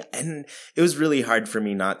Sydney, and it was really hard for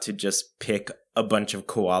me not to just pick a bunch of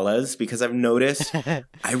koalas because I've noticed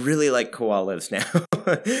I really like koalas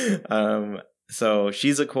now. So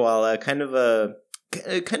she's a koala, kind of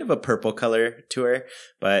a purple color to her.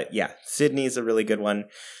 But yeah, Sydney's a really good one.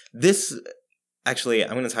 Actually,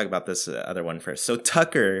 I'm going to talk about this other one first. So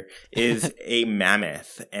Tucker is a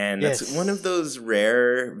mammoth, and that's one of those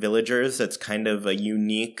rare villagers that's kind of a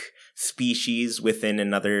unique species within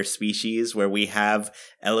another species where we have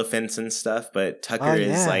elephants and stuff, but Tucker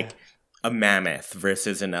is like a mammoth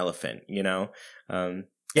versus an elephant, you know?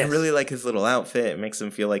 I really like his little outfit. It makes him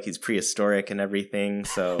feel like he's prehistoric and everything.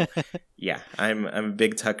 So yeah, I'm a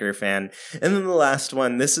big Tucker fan. And then the last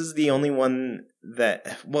one, this is the only one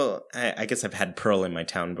that, well, I guess I've had Pearl in my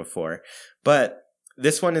town before, but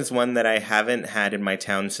this one is one that I haven't had in my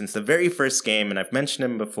town since the very first game, and I've mentioned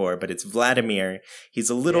him before, but it's Vladimir. He's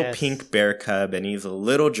a little pink bear cub, and he's a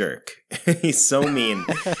little jerk. He's so mean.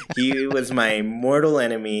 He was my mortal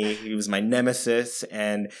enemy. He was my nemesis,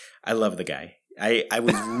 and I love the guy. I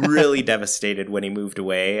was really devastated when he moved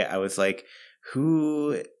away. I was like,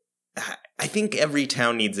 I think every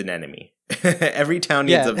town needs an enemy. Every town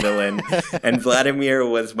needs a villain. And Vladimir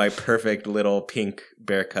was my perfect little pink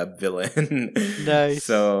bear cub villain. Nice.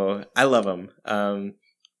 So I love him.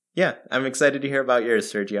 Yeah, I'm excited to hear about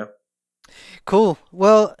yours, Sergio. Cool.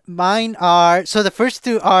 Well, mine are, so the first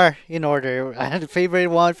 2 are in order. I had favorite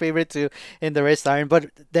 1, favorite 2, and the rest aren't,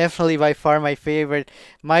 but definitely by far my favorite.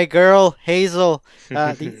 My girl, Hazel,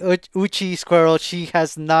 the Uchi squirrel, she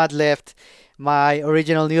has not left my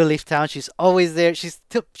original New Leaf town. She's always there. She's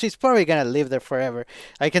probably going to live there forever.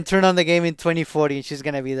 I can turn on the game in 2040 and she's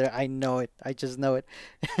going to be there. I know it. I just know it.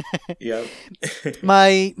 Yep.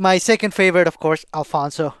 My second favorite, of course,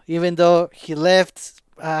 Alfonso. Even though he left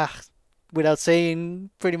without saying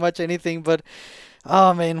pretty much anything, but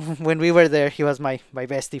oh man, when we were there, he was my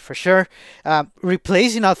bestie for sure.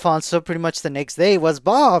 Replacing Alfonso pretty much the next day was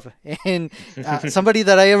Bob, and somebody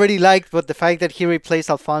that I already liked, but the fact that he replaced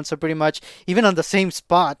Alfonso pretty much even on the same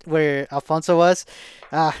spot where Alfonso was,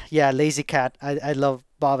 lazy cat. I love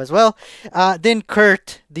Bob as well. Then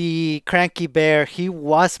Kurt, the cranky bear, he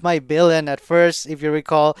was my villain at first. If you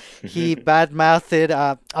recall, he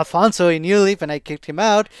badmouthed Alfonso in New Leaf and I kicked him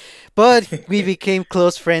out. But we became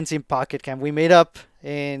close friends in Pocket Camp. We made up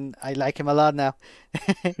and I like him a lot now.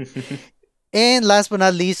 And last but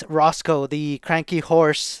not least, Roscoe, the cranky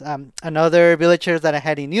horse, another villager that I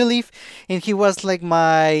had in New Leaf. And he was like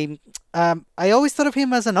my... I always thought of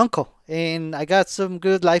him as an uncle, and I got some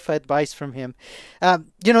good life advice from him.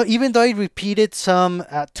 Even though I repeated some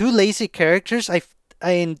 2 lazy characters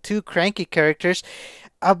and 2 cranky characters,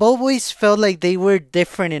 I've always felt like they were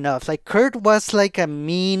different enough. Like Kurt was like a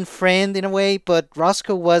mean friend in a way, but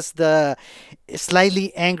Roscoe was the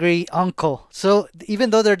slightly angry uncle. So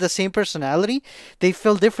even though they're the same personality, they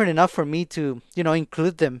feel different enough for me to,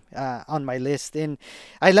 include them on my list. And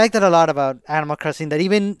I like that a lot about Animal Crossing, that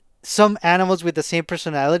even some animals with the same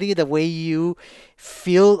personality, the way you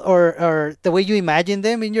feel or the way you imagine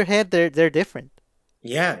them in your head, they're different.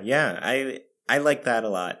 Yeah. I like that a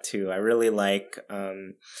lot too. I really like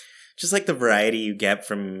just like the variety you get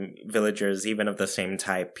from villagers, even of the same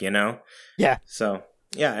type, you know? Yeah. So,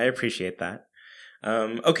 yeah, I appreciate that.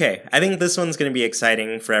 Okay, I think this one's going to be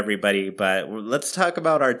exciting for everybody, but let's talk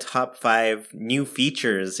about our top 5 new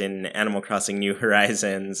features in Animal Crossing New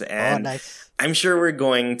Horizons. Oh, And nice. I'm sure we're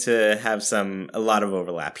going to have a lot of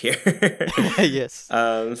overlap here. Yes.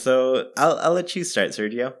 So I'll let you start,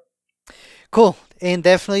 Sergio. Cool. And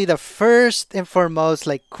definitely the first and foremost,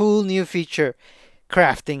 like, cool new feature,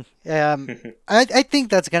 crafting. I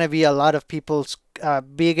think that's gonna be a lot of people's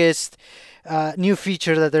biggest new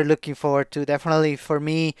feature that they're looking forward to. Definitely for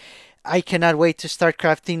me, I cannot wait to start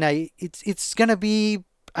crafting. It's gonna be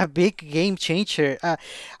a big game changer.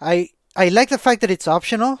 I like the fact that it's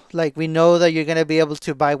optional. Like, we know that you're gonna be able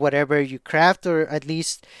to buy whatever you craft, or at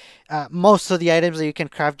least most of the items that you can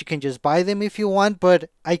craft, you can just buy them if you want. But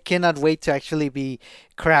I cannot wait to actually be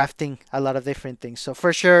crafting a lot of different things. So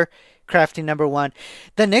for sure, crafting number one.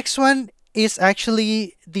 The next one is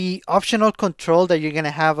actually the optional control that you're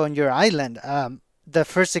gonna have on your island. The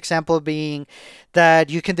first example being that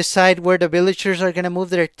you can decide where the villagers are going to move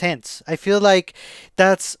their tents. I feel like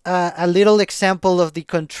that's a little example of the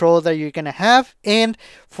control that you're going to have. And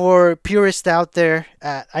for purists out there,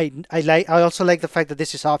 I also like the fact that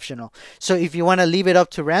this is optional. So if you want to leave it up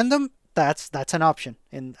to random, that's an option,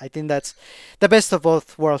 and I think that's the best of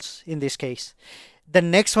both worlds in this case. The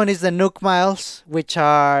next one is the Nook Miles, which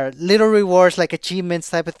are little rewards like achievements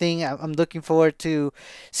type of thing. I'm looking forward to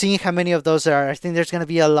seeing how many of those there are. I think there's going to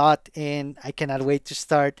be a lot, and I cannot wait to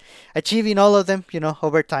start achieving all of them,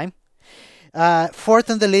 over time. Fourth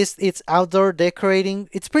on the list, it's outdoor decorating.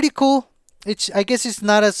 It's pretty cool. I guess it's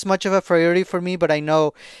not as much of a priority for me, but I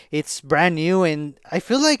know it's brand new, and I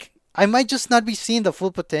feel like I might just not be seeing the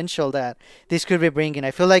full potential that this could be bringing.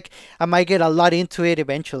 I feel like I might get a lot into it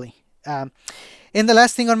eventually. And the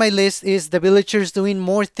last thing on my list is the villagers doing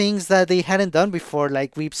more things that they hadn't done before.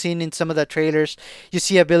 Like we've seen in some of the trailers, you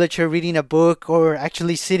see a villager reading a book or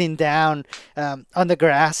actually sitting down on the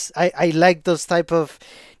grass. I like those type of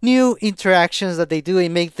new interactions that they do.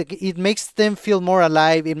 It makes them feel more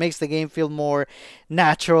alive. It makes the game feel more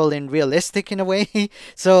natural and realistic in a way.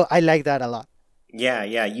 So I like that a lot. Yeah,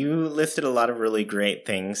 yeah, you listed a lot of really great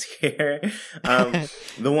things here.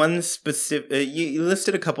 The one specific, you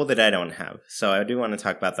listed a couple that I don't have, so I do want to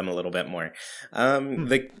talk about them a little bit more.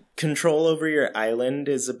 The control over your island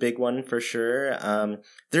is a big one for sure.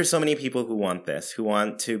 There's so many people who want this, who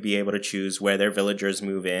want to be able to choose where their villagers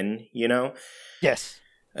move in, you know? Yes.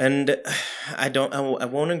 And I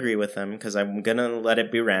won't agree with them because I'm gonna let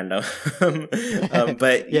it be random.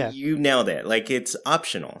 But Yeah. you nailed it. Like, it's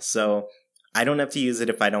optional, so I don't have to use it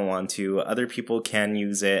if I don't want to. Other people can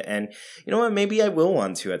use it. And you know what? Maybe I will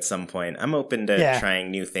want to at some point. I'm open to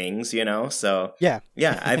trying new things, So, yeah,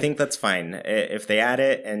 I think that's fine. If they add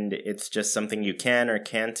it and it's just something you can or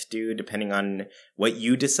can't do, depending on what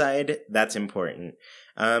you decide, that's important.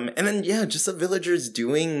 And then, just the villagers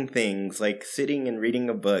doing things like sitting and reading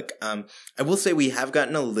a book. I will say we have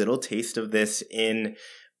gotten a little taste of this in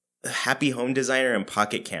Happy Home Designer and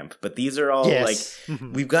Pocket Camp, but these are all like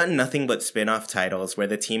we've gotten nothing but spin-off titles where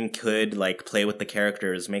the team could like play with the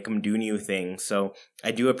characters, make them do new things. So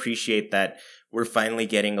I do appreciate that we're finally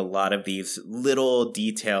getting a lot of these little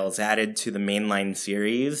details added to the mainline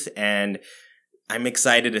series, and I'm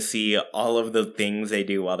excited to see all of the things they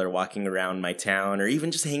do while they're walking around my town or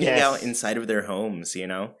even just hanging out inside of their homes,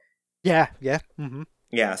 Yeah.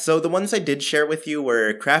 Yeah, so the ones I did share with you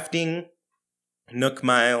were crafting, Nook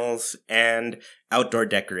Miles, and outdoor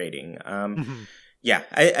decorating. Yeah,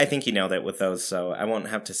 I think you nailed it with those, so I won't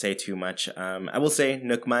have to say too much. I will say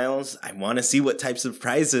Nook Miles, I want to see what types of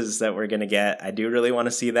prizes that we're going to get. I do really want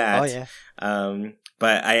to see that. Oh, yeah.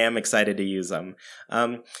 But I am excited to use them.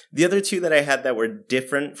 The other two that I had that were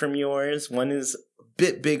different from yours, one is a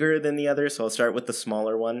bit bigger than the other, so I'll start with the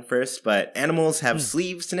smaller one first. But animals have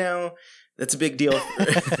sleeves now. That's a big deal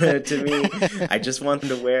to me. I just want them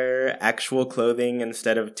to wear actual clothing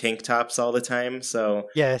instead of tank tops all the time. So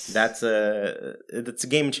yes, that's a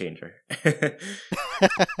game changer.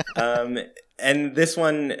 And this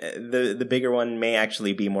one, the bigger one, may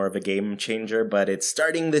actually be more of a game changer, but it's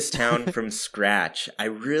starting this town from scratch. I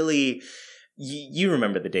really, you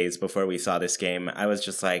remember the days before we saw this game. I was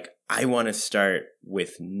just like, I want to start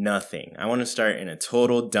with nothing. I want to start in a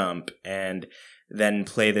total dump and then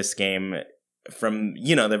play this game from,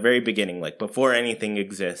 the very beginning, like before anything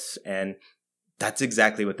exists. And that's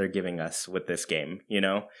exactly what they're giving us with this game,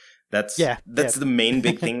 That's the main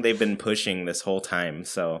big thing they've been pushing this whole time.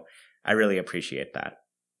 So I really appreciate that.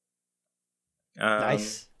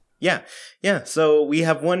 Nice. Yeah, yeah. So we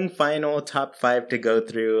have one final top 5 to go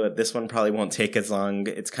through. This one probably won't take as long.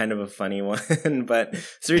 It's kind of a funny one. But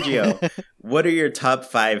Sergio, what are your top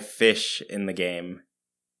 5 fish in the game?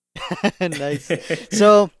 Nice.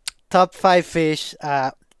 So, top five fish.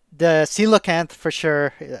 The coelacanth for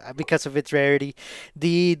sure because of its rarity.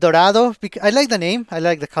 The dorado, I like the name. I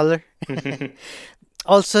like the color.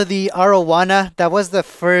 Also, the arowana. That was the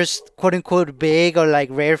first quote unquote big or like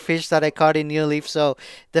rare fish that I caught in New Leaf. So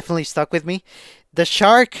definitely stuck with me. The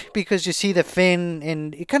shark, because you see the fin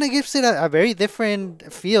and it kind of gives it a very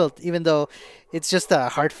different feel, even though it's just a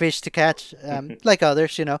hard fish to catch, like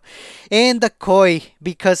others, you know. And the koi,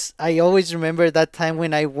 because I always remember that time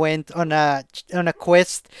when I went on a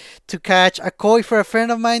quest to catch a koi for a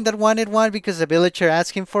friend of mine that wanted one because a villager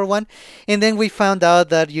asked him for one, and then we found out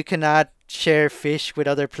that you cannot share fish with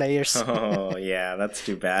other players. Oh, yeah, that's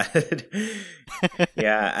too bad.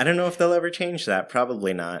 Yeah, I don't know if they'll ever change that.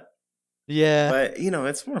 Probably not. Yeah, But,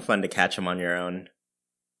 it's more fun to catch them on your own.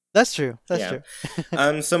 that's true. That's Yeah.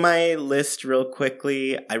 true. So my list real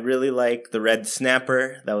quickly, I really like the red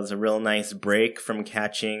snapper. That was a real nice break from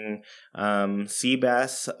catching sea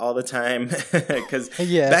bass all the time. Because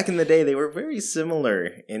Yeah, back in the day, they were very similar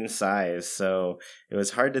in size. So it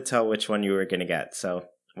was hard to tell which one you were going to get. So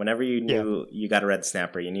whenever you yeah. knew you got a red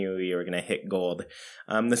snapper, you knew you were going to hit gold.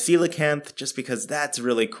 The coelacanth, just because that's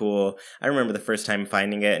really cool. I remember the first time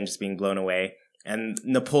finding it and just being blown away. And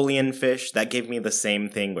Napoleon fish, that gave me the same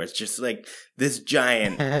thing where it's just like this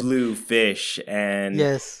giant blue fish, and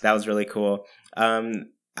Yes. that was really cool.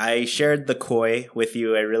 I shared the koi with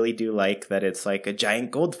you. I really do like that it's like a giant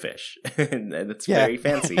goldfish. It's Yeah. very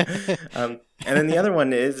fancy. And then the other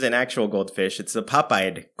one is an actual goldfish. It's a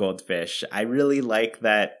pop-eyed goldfish. I really like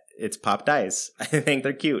that it's popped eyes. I think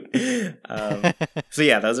they're cute. So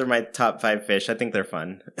yeah, those are my top 5 fish. I think they're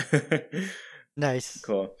fun. Nice.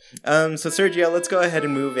 Cool. So Sergio, let's go ahead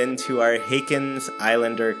and move into our Hakens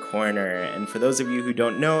Islander Corner. And for those of you who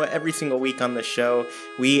don't know, every single week on the show,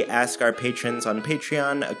 we ask our patrons on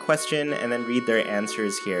Patreon a question and then read their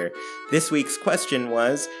answers here. This week's question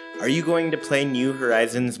was, are you going to play New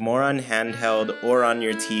Horizons more on handheld or on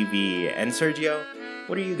your TV? And Sergio,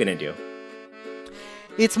 what are you going to do?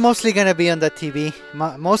 It's mostly gonna be on the TV,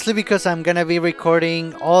 mostly because I'm gonna be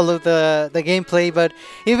recording all of the gameplay. But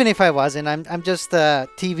even if I wasn't, I'm just a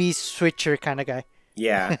TV switcher kind of guy.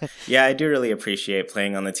 Yeah, I do really appreciate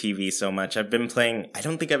playing on the TV so much. I've been playing, I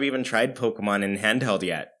don't think I've even tried Pokemon in handheld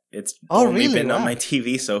yet. It's only really? been on Wow. my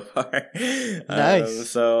TV so far. Nice.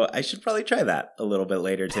 So I should probably try that a little bit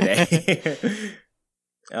later today.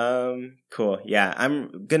 Cool. Yeah,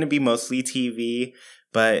 I'm going to be mostly TV,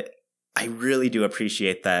 but I really do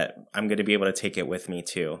appreciate that I'm going to be able to take it with me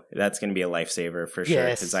too. That's going to be a lifesaver for sure,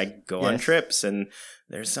 because I go on trips and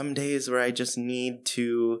there's some days where I just need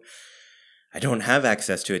to, I don't have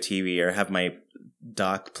access to a TV or have my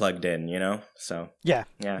dock plugged in, So Yeah.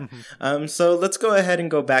 yeah. So let's go ahead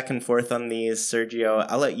and go back and forth on these. Sergio,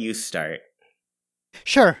 I'll let you start.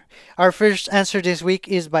 Sure. Our first answer this week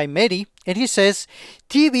is by Medi, and he says,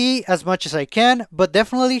 TV as much as I can, but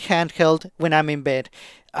definitely handheld when I'm in bed.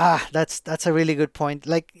 That's a really good point.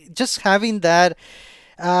 Like, just having that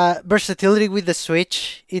versatility with the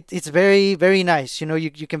Switch, it's very, very nice.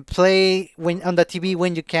 You can play when on the TV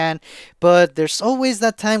when you can, but there's always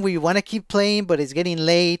that time where you want to keep playing, but it's getting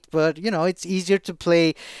late. But, it's easier to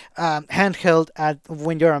play handheld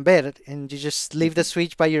when you're on bed, and you just leave the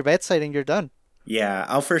Switch by your bedside and you're done. Yeah,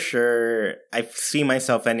 I'll for sure. I see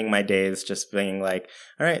myself ending my days just being like,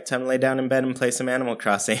 all right, time to lay down in bed and play some Animal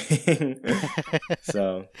Crossing.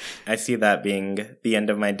 So I see that being the end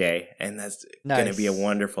of my day, and that's going to be a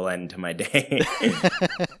wonderful end to my day.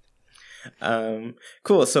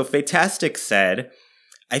 Cool. So Fatastic said,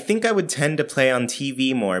 I think I would tend to play on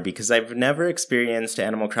TV more because I've never experienced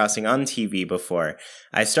Animal Crossing on TV before.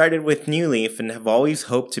 I started with New Leaf and have always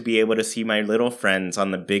hoped to be able to see my little friends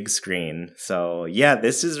on the big screen. So yeah,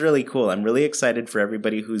 this is really cool. I'm really excited for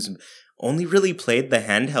everybody who's only really played the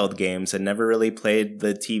handheld games and never really played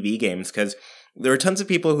the TV games, because there were tons of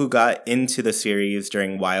people who got into the series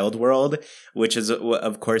during Wild World, which is,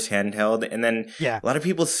 of course, handheld. And then a lot of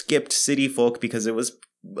people skipped City Folk because it was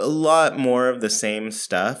a lot more of the same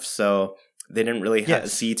stuff, so they didn't really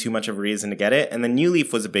see too much of a reason to get it. And then New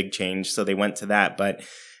Leaf was a big change, so they went to that. But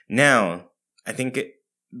now, I think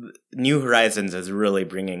New Horizons is really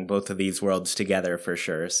bringing both of these worlds together for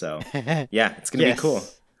sure. So yeah, it's going to be cool.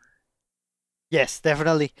 Yes,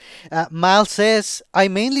 definitely. Miles says, I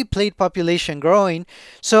mainly played Population Growing,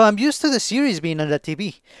 so I'm used to the series being on the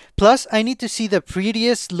TV. Plus, I need to see the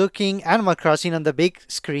prettiest looking Animal Crossing on the big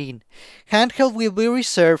screen. Handheld will be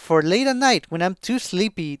reserved for late at night when I'm too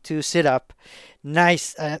sleepy to sit up.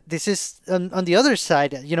 Nice. This is on the other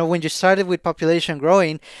side. You know, when you started with Population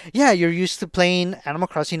Growing, yeah, you're used to playing Animal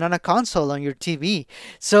Crossing on a console on your TV.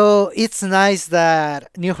 So it's nice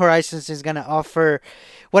that New Horizons is gonna offer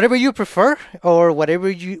whatever you prefer or whatever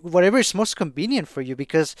is most convenient for you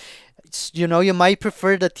because you know you might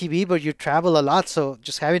prefer the TV but you travel a lot, so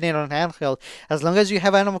just having it on handheld, as long as you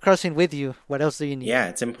have Animal Crossing with you, what else do you need? Yeah,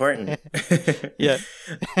 it's important. Yeah.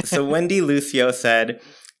 So Wendy Lucio said,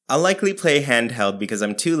 I'll likely play handheld because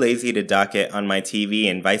I'm too lazy to dock it on my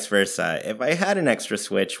TV and vice versa. If I had an extra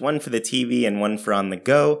Switch, one for the TV and one for on the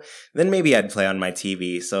go, then maybe I'd play on my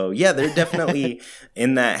TV. So yeah, they're definitely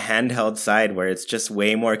in that handheld side where it's just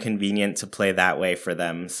way more convenient to play that way for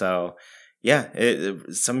them. So yeah,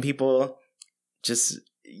 some people just,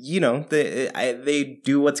 they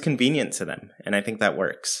do what's convenient to them. And I think that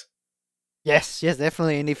works. Yes, yes,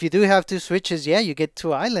 definitely. And if you do have two switches, yeah, you get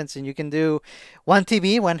two islands and you can do one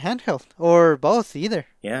TV, one handheld, or both, either.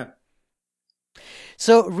 Yeah.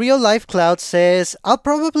 So, Real Life Cloud says, I'll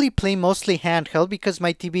probably play mostly handheld because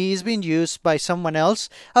my TV is being used by someone else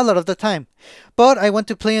a lot of the time. But I want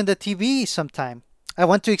to play on the TV sometime. I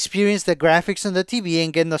want to experience the graphics on the TV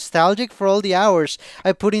and get nostalgic for all the hours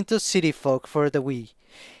I put into City Folk for the Wii.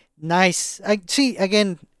 Nice. I see.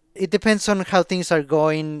 Again, it depends on how things are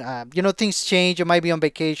going. Things change. You might be on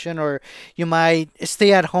vacation, or you might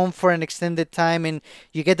stay at home for an extended time, and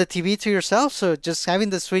you get the TV to yourself. So just having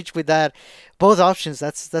the Switch with that, both options.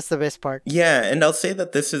 That's the best part. Yeah, and I'll say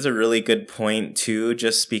that this is a really good point too,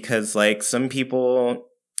 just because like some people,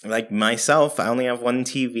 like myself, I only have one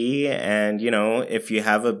TV, and if you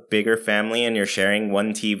have a bigger family and you're sharing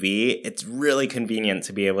one TV, it's really convenient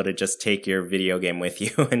to be able to just take your video game with you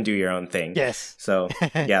and do your own thing. Yes. So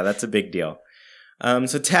yeah, that's a big deal.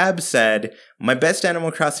 So Tab said, my best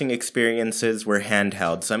Animal Crossing experiences were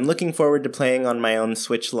handheld, so I'm looking forward to playing on my own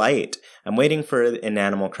Switch Lite. I'm waiting for an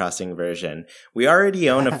Animal Crossing version. We already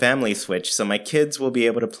own a family Switch, so my kids will be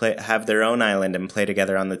able to have their own island and play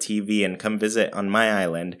together on the TV and come visit on my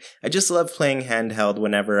island. I just love playing handheld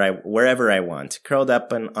wherever I want, curled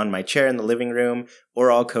up on my chair in the living room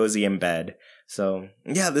or all cozy in bed. So,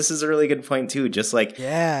 yeah, this is a really good point, too. Just like,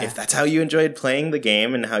 if that's how you enjoyed playing the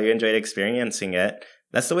game and how you enjoyed experiencing it,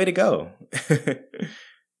 that's the way to go.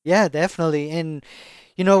 Yeah, definitely. And,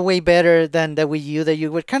 way better than the Wii U that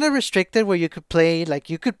you were kind of restricted where you could play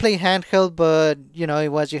handheld, but,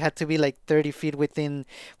 you had to be like 30 feet within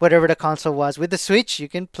whatever the console was. With the Switch, you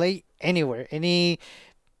can play anywhere, any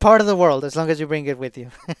part of the world, as long as you bring it with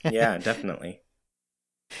you. Yeah, definitely.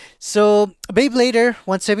 So,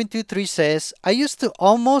 Babelater1723 says, I used to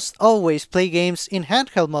almost always play games in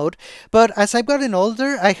handheld mode, but as I've gotten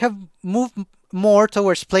older, I have moved more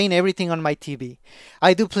towards playing everything on my TV.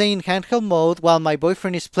 I do play in handheld mode while my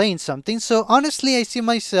boyfriend is playing something, so honestly, I see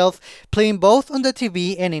myself playing both on the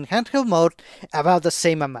TV and in handheld mode about the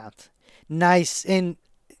same amount. Nice. And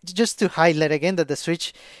just to highlight again that the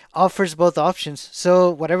Switch offers both options, so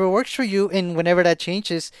whatever works for you, and whenever that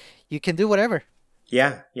changes, you can do whatever.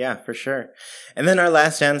 Yeah, for sure. And then our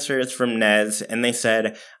last answer is from Nez, and they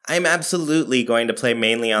said, I'm absolutely going to play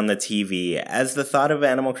mainly on the TV, as the thought of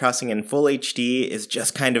Animal Crossing in full HD is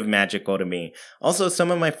just kind of magical to me. Also, some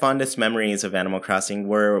of my fondest memories of Animal Crossing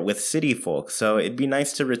were with City Folk, so it'd be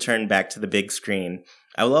nice to return back to the big screen.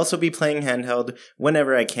 I will also be playing handheld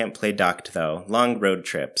whenever I can't play docked, though. Long road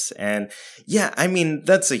trips. And yeah, I mean,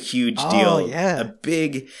 that's a huge deal. Oh, yeah. A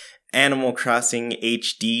big Animal Crossing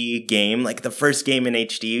HD game, like the first game in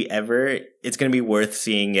HD ever, it's going to be worth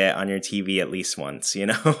seeing it on your TV at least once,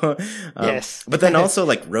 Yes. But then also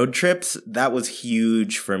like road trips, that was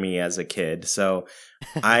huge for me as a kid. So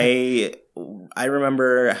I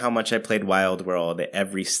remember how much I played Wild World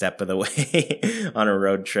every step of the way on a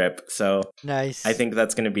road trip. So nice. I think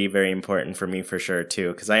that's going to be very important for me for sure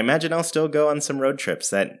too, because I imagine I'll still go on some road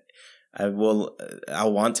trips that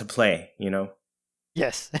I'll want to play,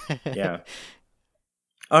 Yes. Yeah.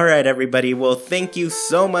 All right, everybody. Well, thank you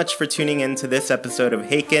so much for tuning in to this episode of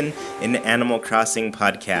Haken, an Animal Crossing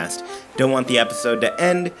podcast. Don't want the episode to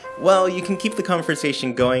end? Well, you can keep the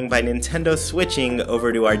conversation going by Nintendo switching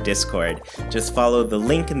over to our Discord. Just follow the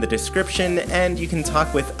link in the description and you can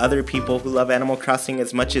talk with other people who love Animal Crossing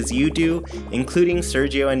as much as you do, including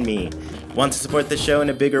Sergio and me. Want to support the show in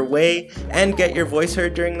a bigger way and get your voice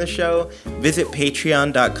heard during the show? Visit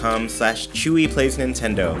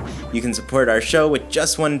patreon.com/ChewyPlaysNintendo. You can support our show with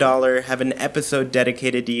just $1, have an episode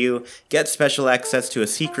dedicated to you, get special access to a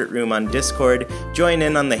secret room on Discord, join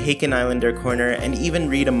in on the Haken Islander Corner, and even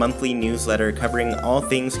read a monthly newsletter covering all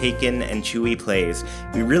things Haken and Chewy Plays.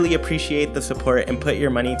 We really appreciate the support and put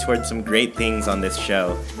your money towards some great things on this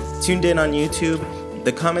show. Tuned in on YouTube?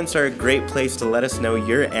 The comments are a great place to let us know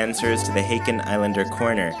your answers to the Haken Islander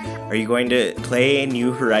Corner. Are you going to play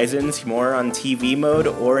New Horizons more on TV mode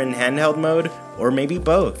or in handheld mode? Or maybe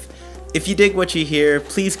both? If you dig what you hear,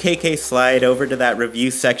 please KK slide over to that review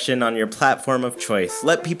section on your platform of choice.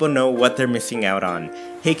 Let people know what they're missing out on.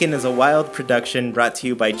 Haken is a wild production brought to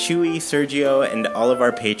you by Chewy, Sergio, and all of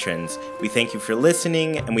our patrons. We thank you for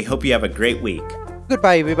listening, and we hope you have a great week.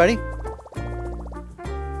 Goodbye, everybody.